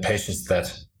reminding the patients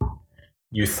that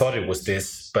you thought it was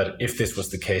this, but if this was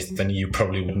the case, then you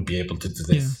probably wouldn't be able to do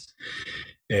this.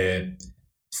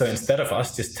 So instead of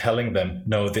us just telling them,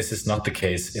 no, this is not the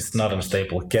case, it's not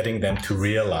unstable, getting them to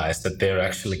realize that they're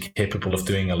actually capable of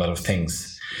doing a lot of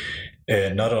things,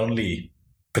 not only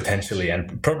potentially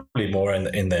and probably more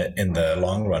in the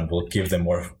long run will give them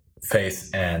more faith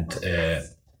and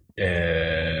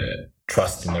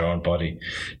trust in their own body,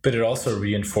 but it also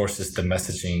reinforces the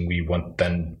messaging we want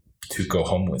them to go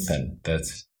home with, and that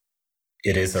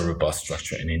it is a robust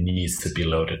structure and it needs to be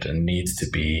loaded and needs to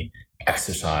be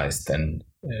exercised. And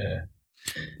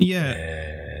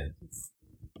Yeah.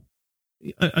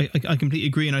 I completely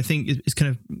agree, and I think it's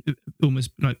kind of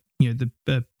almost like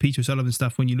the Peter O'Sullivan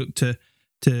stuff when you look to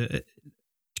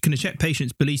kind of check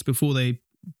patients' beliefs before they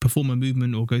perform a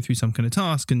movement or go through some kind of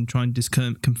task and try and just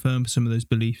confirm some of those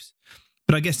beliefs.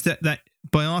 But I guess that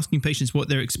by asking patients what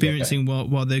they're experiencing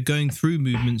while they're going through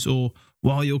movements or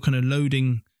while you're kind of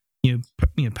loading,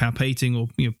 palpating or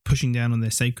pushing down on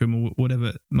their sacrum or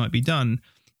whatever might be done,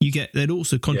 you get that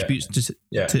also contributes to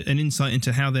an insight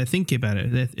into how they're thinking about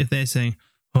it. If they're saying,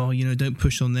 "Oh, don't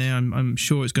push on there. I'm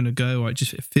sure it's going to go," or it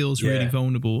feels really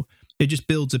vulnerable. It just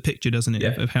builds a picture, doesn't it,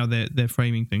 of how they're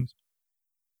framing things.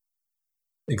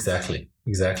 Exactly,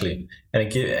 and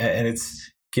it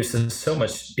gives us so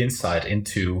much insight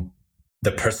into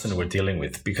the person we're dealing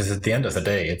with, because at the end of the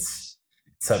day, it's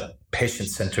a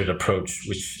patient-centered approach,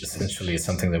 which essentially is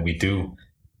something that we do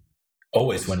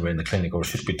always when we're in the clinic or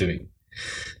should be doing.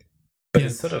 But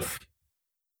it's sort of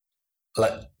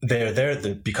like they're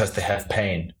there because they have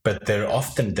pain, but they're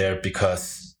often there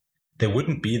because they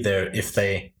wouldn't be there if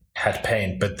they had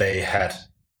pain, but they had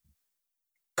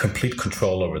complete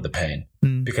control over the pain,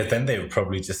 because then they would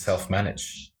probably just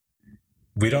self-manage.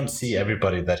 We don't see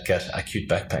everybody that get acute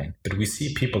back pain, but we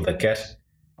see people that get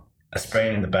a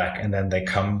sprain in the back and then they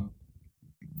come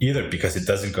either because it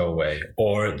doesn't go away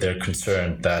or they're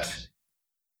concerned that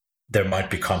there might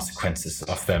be consequences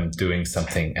of them doing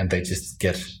something, and they just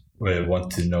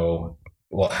want to know,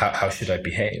 well, how should I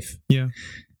behave? Yeah.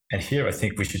 And here I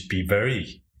think we should be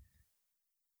very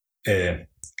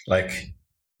like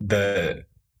the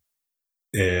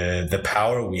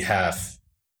power we have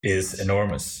is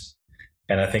enormous.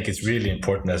 And I think it's really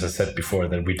important, as I said before,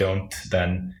 that we don't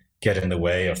then get in the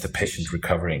way of the patient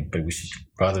recovering, but we should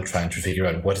rather try to figure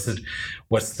out what's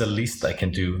the least I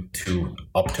can do to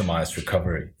optimize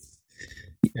recovery.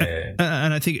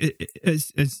 And I think I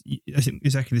think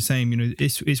exactly the same.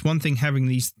 It's one thing having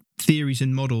these theories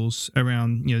and models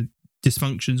around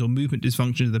dysfunctions or movement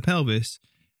dysfunction of the pelvis.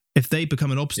 If they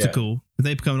become an obstacle,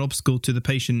 to the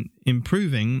patient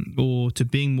improving or to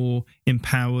being more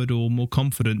empowered or more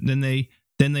confident, then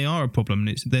they are a problem.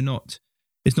 It's not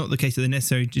the case that they're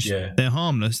necessarily just they're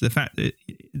harmless. The fact that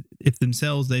if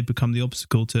themselves they become the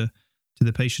obstacle to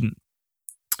the patient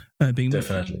being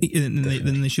definitely,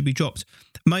 then they should be dropped.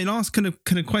 My last kind of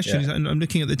question is, I'm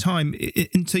looking at the time,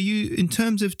 and so you, in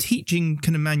terms of teaching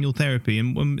kind of manual therapy,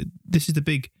 and this is the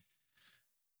big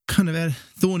kind of a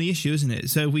thorny issue, isn't it?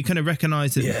 So we kind of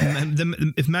recognize that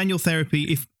if manual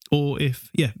therapy, manual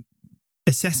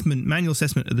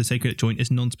assessment of the sacroiliac joint is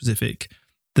non-specific,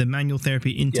 the manual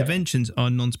therapy interventions are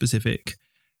non-specific.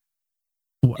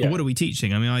 What are we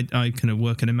teaching? I mean, I kind of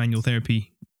work in a manual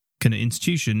therapy kind of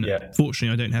institution.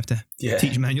 Fortunately, I don't have to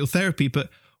teach manual therapy, but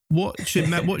what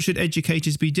should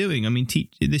educators be doing? I mean,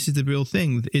 this is the real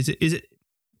thing. Is it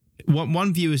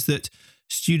one view is that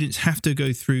students have to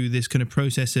go through this kind of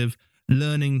process of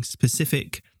learning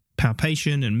specific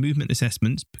palpation and movement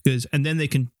assessments, and then they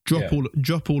can drop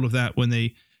all of that when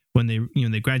they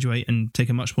graduate and take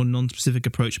a much more non-specific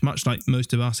approach, much like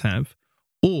most of us have.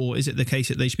 Or is it the case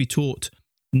that they should be taught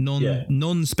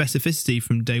non-specificity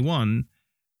from day one?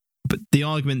 But the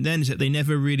argument then is that they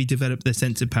never really develop their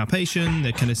sense of palpation,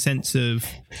 their kind of sense of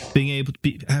being able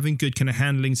to having good kind of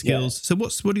handling skills. So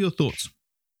what are your thoughts?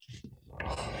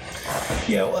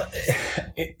 Yeah, well,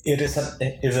 it's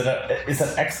an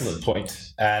excellent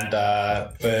point, and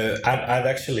I've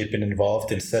actually been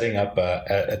involved in setting up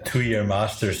a 2-year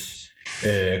master's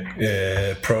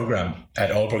program at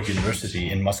Aalborg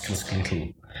University in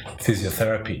musculoskeletal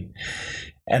physiotherapy,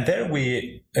 and there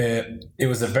it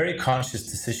was a very conscious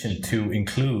decision to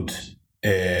include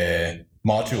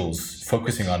modules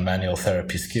focusing on manual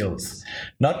therapy skills,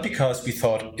 not because we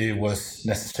thought it was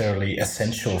necessarily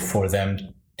essential for them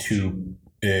to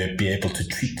be able to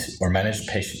treat or manage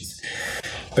patients,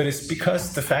 but it's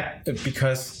because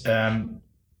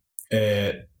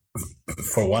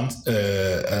for one,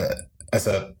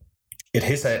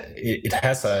 it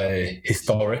has a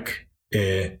historic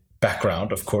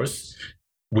background. Of course,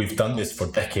 we've done this for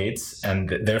decades,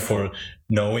 and therefore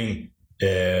knowing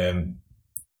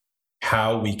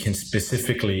how we can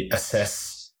specifically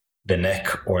assess the neck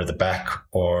or the back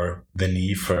or the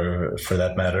knee, for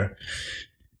that matter,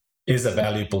 is a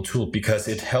valuable tool, because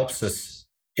it helps us,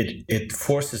 it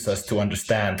forces us to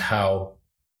understand how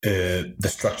the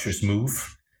structures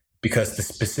move, because the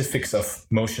specifics of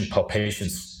motion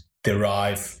palpations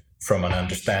derive from an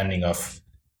understanding of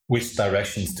which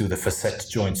directions do the facet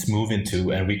joints move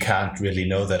into, and we can't really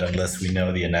know that unless we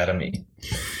know the anatomy.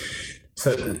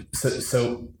 So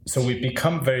we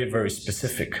become very, very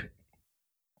specific.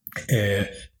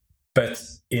 But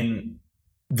in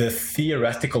the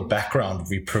theoretical background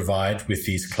we provide with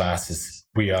these classes,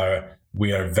 we are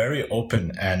very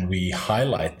open, and we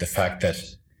highlight the fact that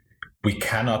we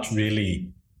cannot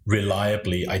really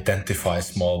reliably identify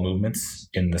small movements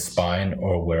in the spine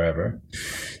or wherever.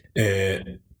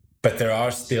 But there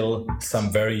are still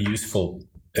some very useful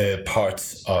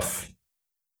parts of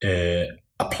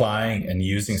applying and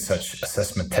using such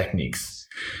assessment techniques,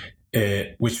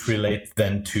 which relate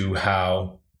then to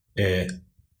how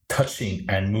touching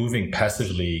and moving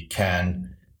passively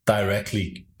can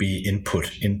directly be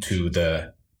input into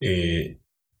the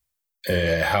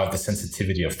how the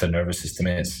sensitivity of the nervous system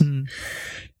is.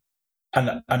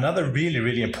 And another really,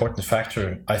 really important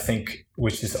factor, I think,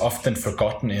 which is often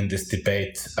forgotten in this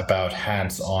debate about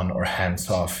hands-on or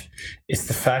hands-off, is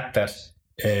the fact that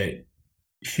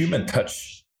human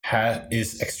touch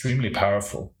is extremely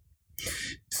powerful.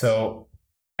 So,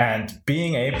 and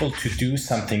being able to do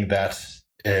something that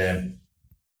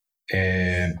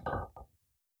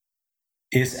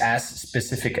is as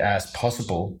specific as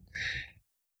possible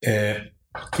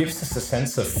gives us a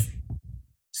sense of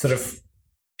sort of,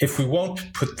 if we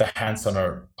won't put the hands on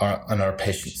our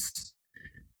patients,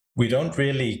 we don't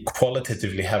really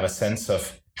qualitatively have a sense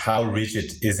of how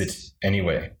rigid is it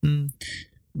anyway.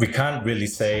 We can't really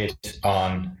say it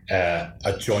on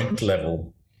a joint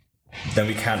level. Then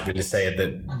we can't really say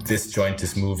that this joint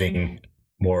is moving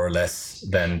more or less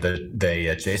than the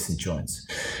adjacent joints.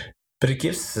 But it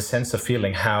gives us a sense of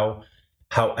feeling how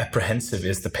apprehensive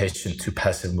is the patient to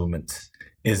passive movement.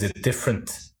 Is it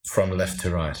different from left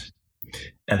to right?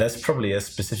 And that's probably as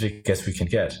specific as we can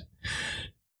get.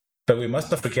 But we must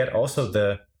not forget also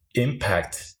the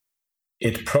impact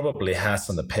it probably has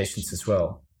on the patients as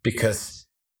well, because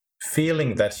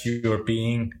feeling that you're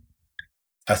being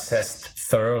assessed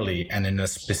thoroughly and in a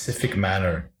specific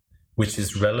manner, which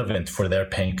is relevant for their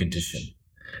pain condition,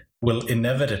 will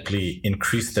inevitably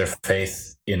increase their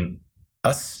faith in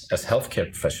us as healthcare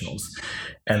professionals,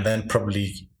 and then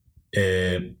probably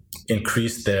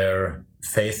increase their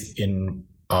faith in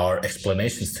our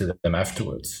explanations to them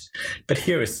afterwards. But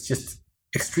here it's just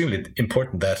extremely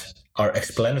important that our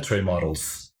explanatory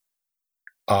models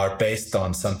are based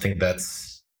on something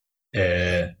that's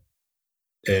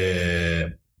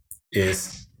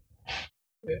is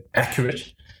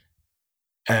accurate,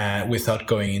 without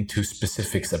going into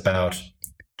specifics about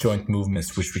joint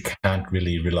movements which we can't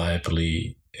really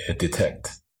reliably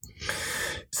detect.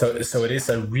 So it is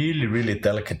a really, really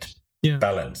delicate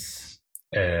balance.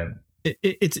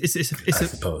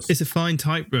 It's a fine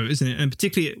tightrope, isn't it? And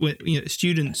particularly when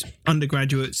students,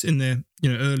 undergraduates in their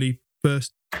early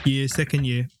first year, second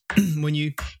year, when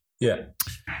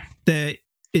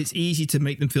it's easy to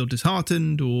make them feel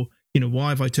disheartened, or why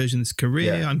have I chosen this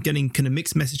career? I'm getting kind of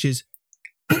mixed messages.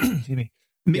 Excuse me.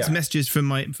 Mixed messages from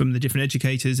the different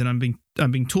educators, and I'm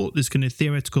being taught this kind of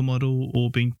theoretical model,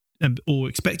 or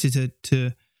expected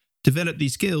to develop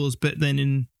these skills, but then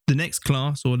in the next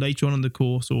class or later on in the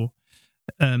course, or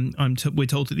we're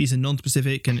told that these are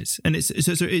non-specific, and it's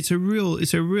a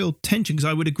real tension, because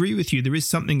I would agree with you. There is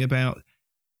something about,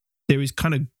 there is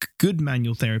kind of good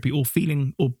manual therapy, or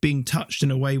feeling or being touched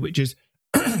in a way which is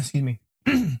excuse me.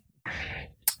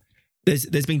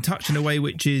 There's being touched in a way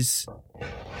which is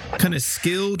kind of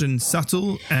skilled and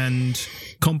subtle and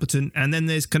competent, and then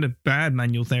there's kind of bad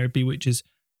manual therapy, which is,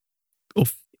 or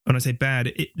when I say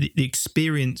bad, the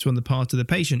experience on the part of the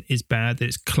patient is bad. That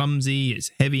it's clumsy,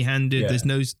 it's heavy-handed. There's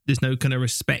no kind of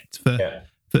respect for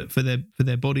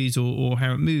their bodies or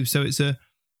how it moves. So it's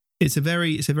a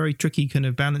very tricky kind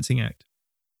of balancing act.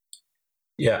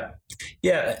 Yeah,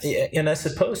 and I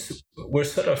suppose we're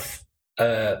sort of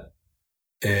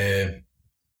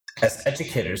as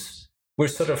educators, we're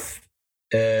sort of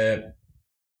I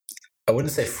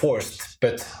wouldn't say forced,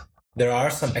 but there are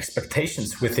some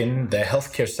expectations within the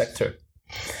healthcare sector,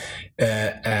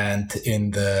 and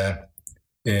in the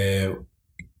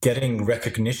getting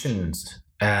recognitions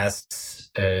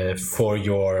as for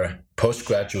your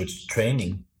postgraduate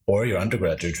training or your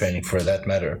undergraduate training, for that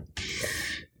matter.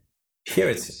 Here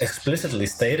it's explicitly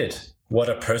stated what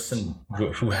a person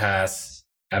who has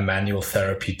a manual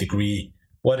therapy degree,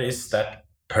 what is that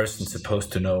person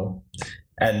supposed to know?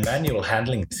 And manual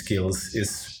handling skills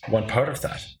is one part of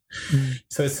that.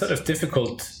 So it's sort of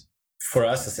difficult for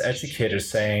us as educators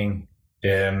saying,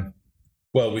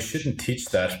 well, we shouldn't teach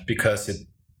that because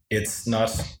it's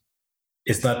not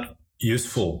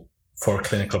useful for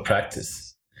clinical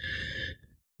practice.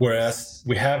 Whereas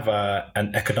we have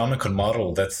an economical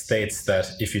model that states that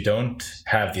if you don't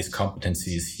have these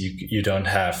competencies, you don't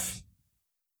have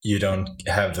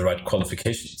the right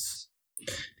qualifications.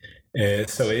 And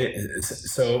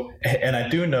I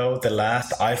do know the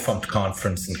last IFOMP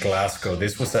conference in Glasgow,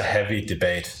 this was a heavy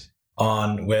debate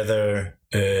on whether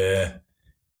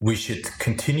we should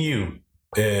continue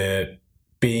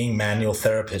being manual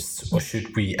therapists, or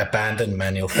should we abandon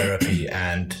manual therapy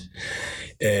and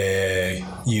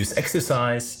use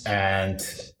exercise and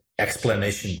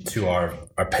explanation to our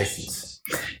patients.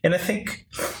 And I think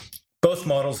both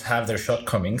models have their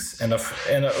shortcomings, and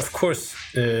of course,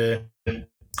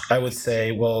 I would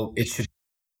say, well, it should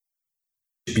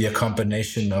be a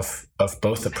combination of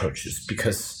both approaches,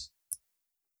 because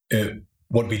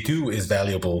what we do is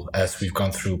valuable, as we've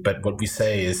gone through, but what we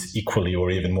say is equally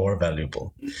or even more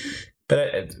valuable.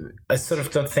 But I sort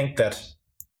of don't think that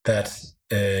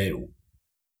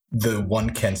the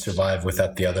one can survive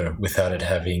without the other, without it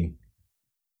having,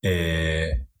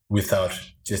 without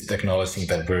just acknowledging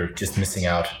that we're just missing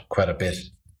out quite a bit.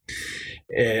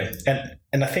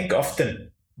 And I think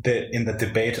often in the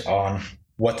debate on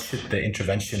what should the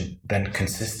intervention then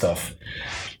consist of,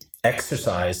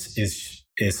 exercise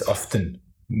is often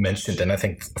mentioned, and I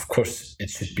think, of course, it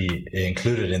should be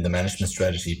included in the management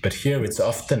strategy. But here it's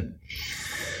often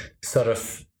sort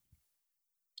of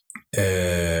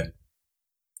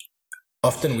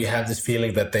often we have this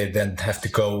feeling that they then have to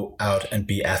go out and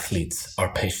be athletes,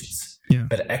 our patients. Yeah.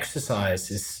 But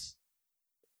exercise is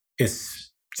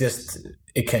just,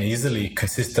 it can easily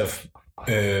consist of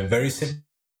very simple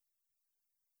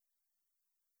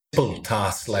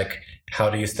tasks, like how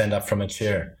do you stand up from a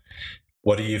chair?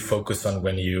 What do you focus on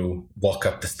when you walk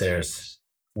up the stairs?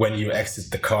 When you exit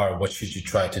the car, what should you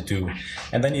try to do?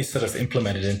 And then you sort of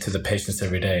implement it into the patients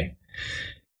every day.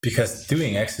 Because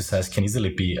doing exercise can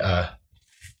easily be a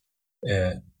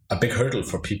big hurdle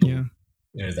for people,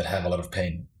 that have a lot of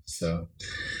pain. So,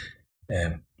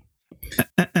 and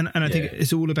I think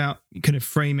it's all about kind of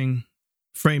framing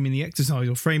the exercise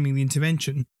or framing the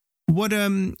intervention. What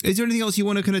is there anything else you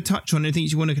want to kind of touch on? Anything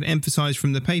you want to kind of emphasize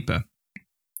from the paper?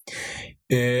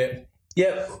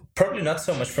 Yeah, probably not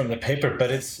so much from the paper, but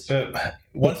it's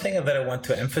one thing that I want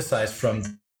to emphasize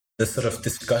from the sort of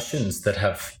discussions that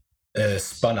have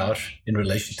spun out in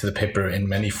relation to the paper in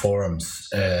many forums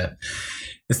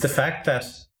is the fact that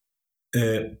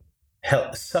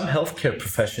some healthcare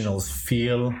professionals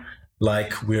feel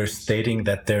like we're stating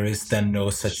that there is then no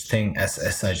such thing as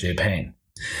SIJ pain.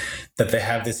 That they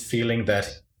have this feeling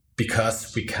that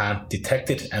because we can't detect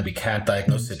it and we can't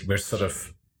diagnose it, we're sort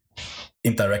of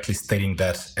indirectly stating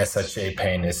that SIJ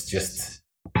pain is just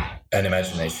an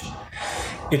imagination.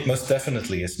 It most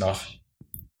definitely is not.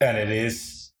 And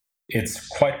it's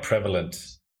quite prevalent,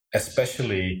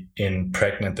 especially in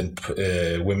pregnant and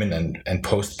women and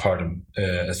postpartum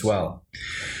as well.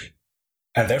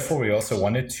 And therefore, we also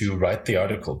wanted to write the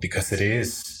article because it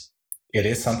is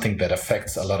something that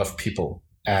affects a lot of people.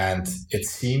 And it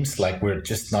seems like we're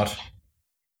just not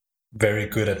very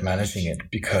good at managing it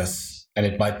and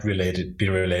it might be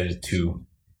related to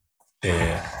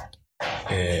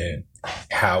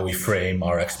how we frame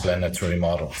our explanatory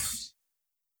models.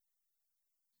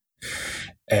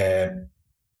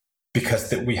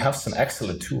 Because we have some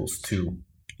excellent tools to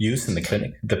use in the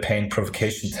clinic. The pain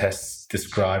provocation tests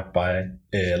described by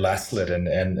Laslet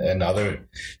and other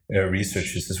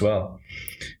researchers as well.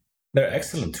 They're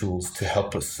excellent tools to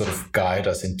help us sort of guide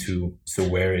us into, so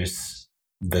where is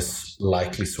this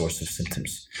likely source of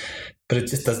symptoms? But it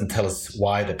just doesn't tell us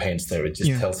why the pain's there. It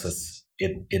just tells us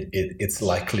it's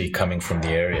likely coming from the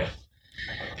area.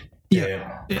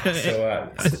 I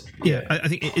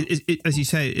think it, as you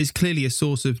say, it's clearly a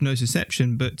source of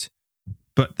nociception, but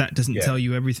that doesn't tell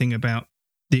you everything about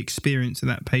the experience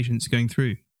that patient's going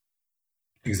through.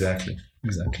 Exactly.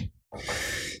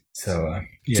 So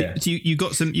So you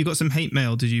got some hate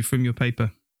mail, did you, from your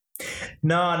paper?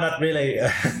 No, not really.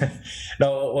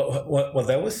 No, well,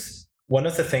 that was one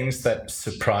of the things that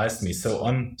surprised me. So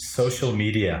on social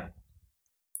media,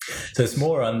 so it's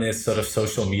more on this sort of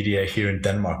social media here in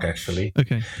Denmark, actually.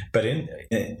 Okay. But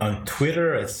on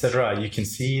Twitter, etc., you can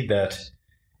see that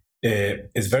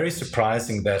it's very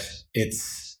surprising that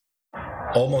it's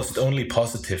almost only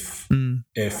positive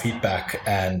feedback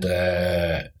and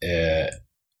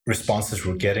responses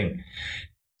we're getting.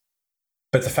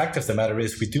 But the fact of the matter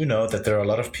is, we do know that there are a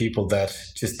lot of people that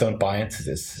just don't buy into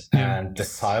this. Yeah. And the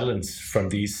silence from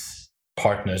these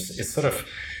partners is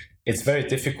it's very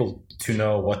difficult to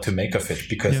know what to make of it,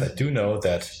 because I do know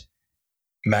that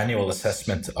manual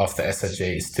assessment of the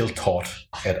SIJ is still taught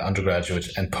at undergraduate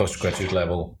and postgraduate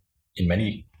level in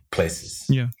many places.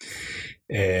 Yeah.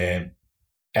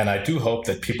 And I do hope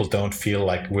that people don't feel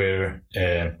like we're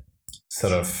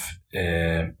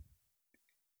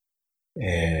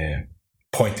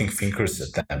pointing fingers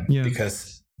at them,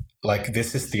 because like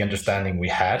this is the understanding we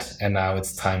had, and now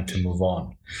it's time to move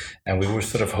on. And we were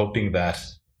sort of hoping that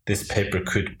this paper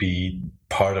could be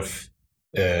part of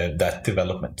that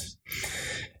development.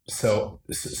 So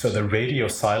the radio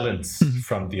silence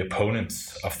from the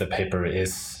opponents of the paper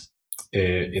is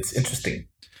it's interesting.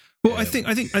 Well, I think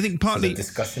partly so the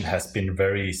discussion has been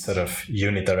very sort of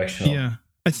unidirectional. Yeah,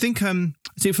 I think from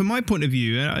my point of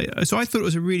view, I thought it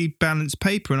was a really balanced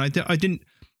paper, and I took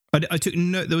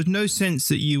no. There was no sense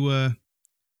that you were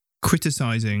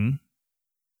criticizing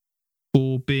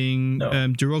or being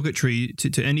derogatory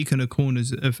to any kind of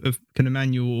corners of kind of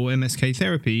manual or MSK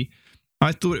therapy.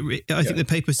 I thought I think the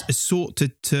paper sought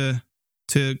to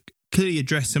clearly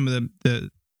address some of the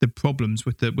problems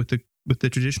with the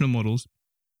traditional models.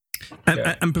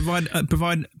 And provide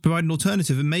an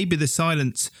alternative, and maybe the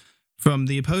silence from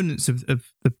the opponents of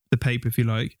the paper, if you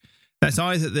like, that's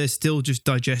either they're still just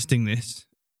digesting this,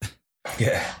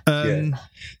 and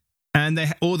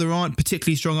there aren't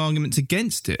particularly strong arguments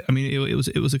against it. I mean, it was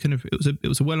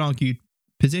a well argued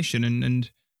position, and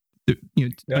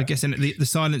I guess the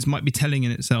silence might be telling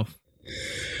in itself.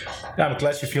 Yeah, I'm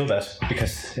glad you feel that,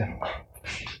 because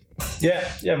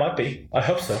it might be. I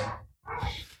hope so.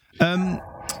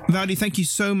 Valdi, thank you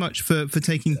so much for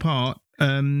taking part.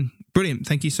 Brilliant.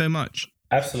 Thank you so much.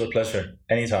 Absolute pleasure.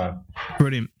 Anytime.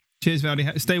 Brilliant. Cheers,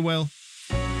 Valdi. Stay well.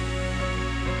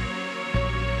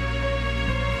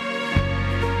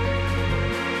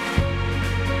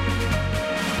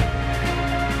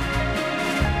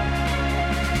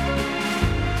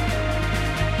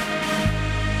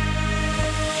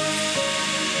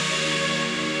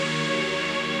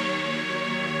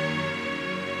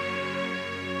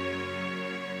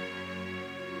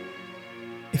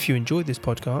 If you enjoyed this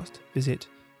podcast, visit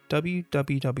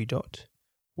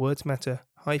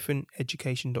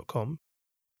www.wordsmatter-education.com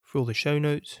for all the show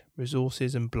notes,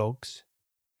 resources and blogs,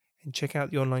 and check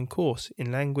out the online course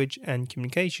in language and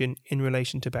communication in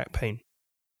relation to back pain.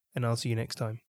 And I'll see you next time.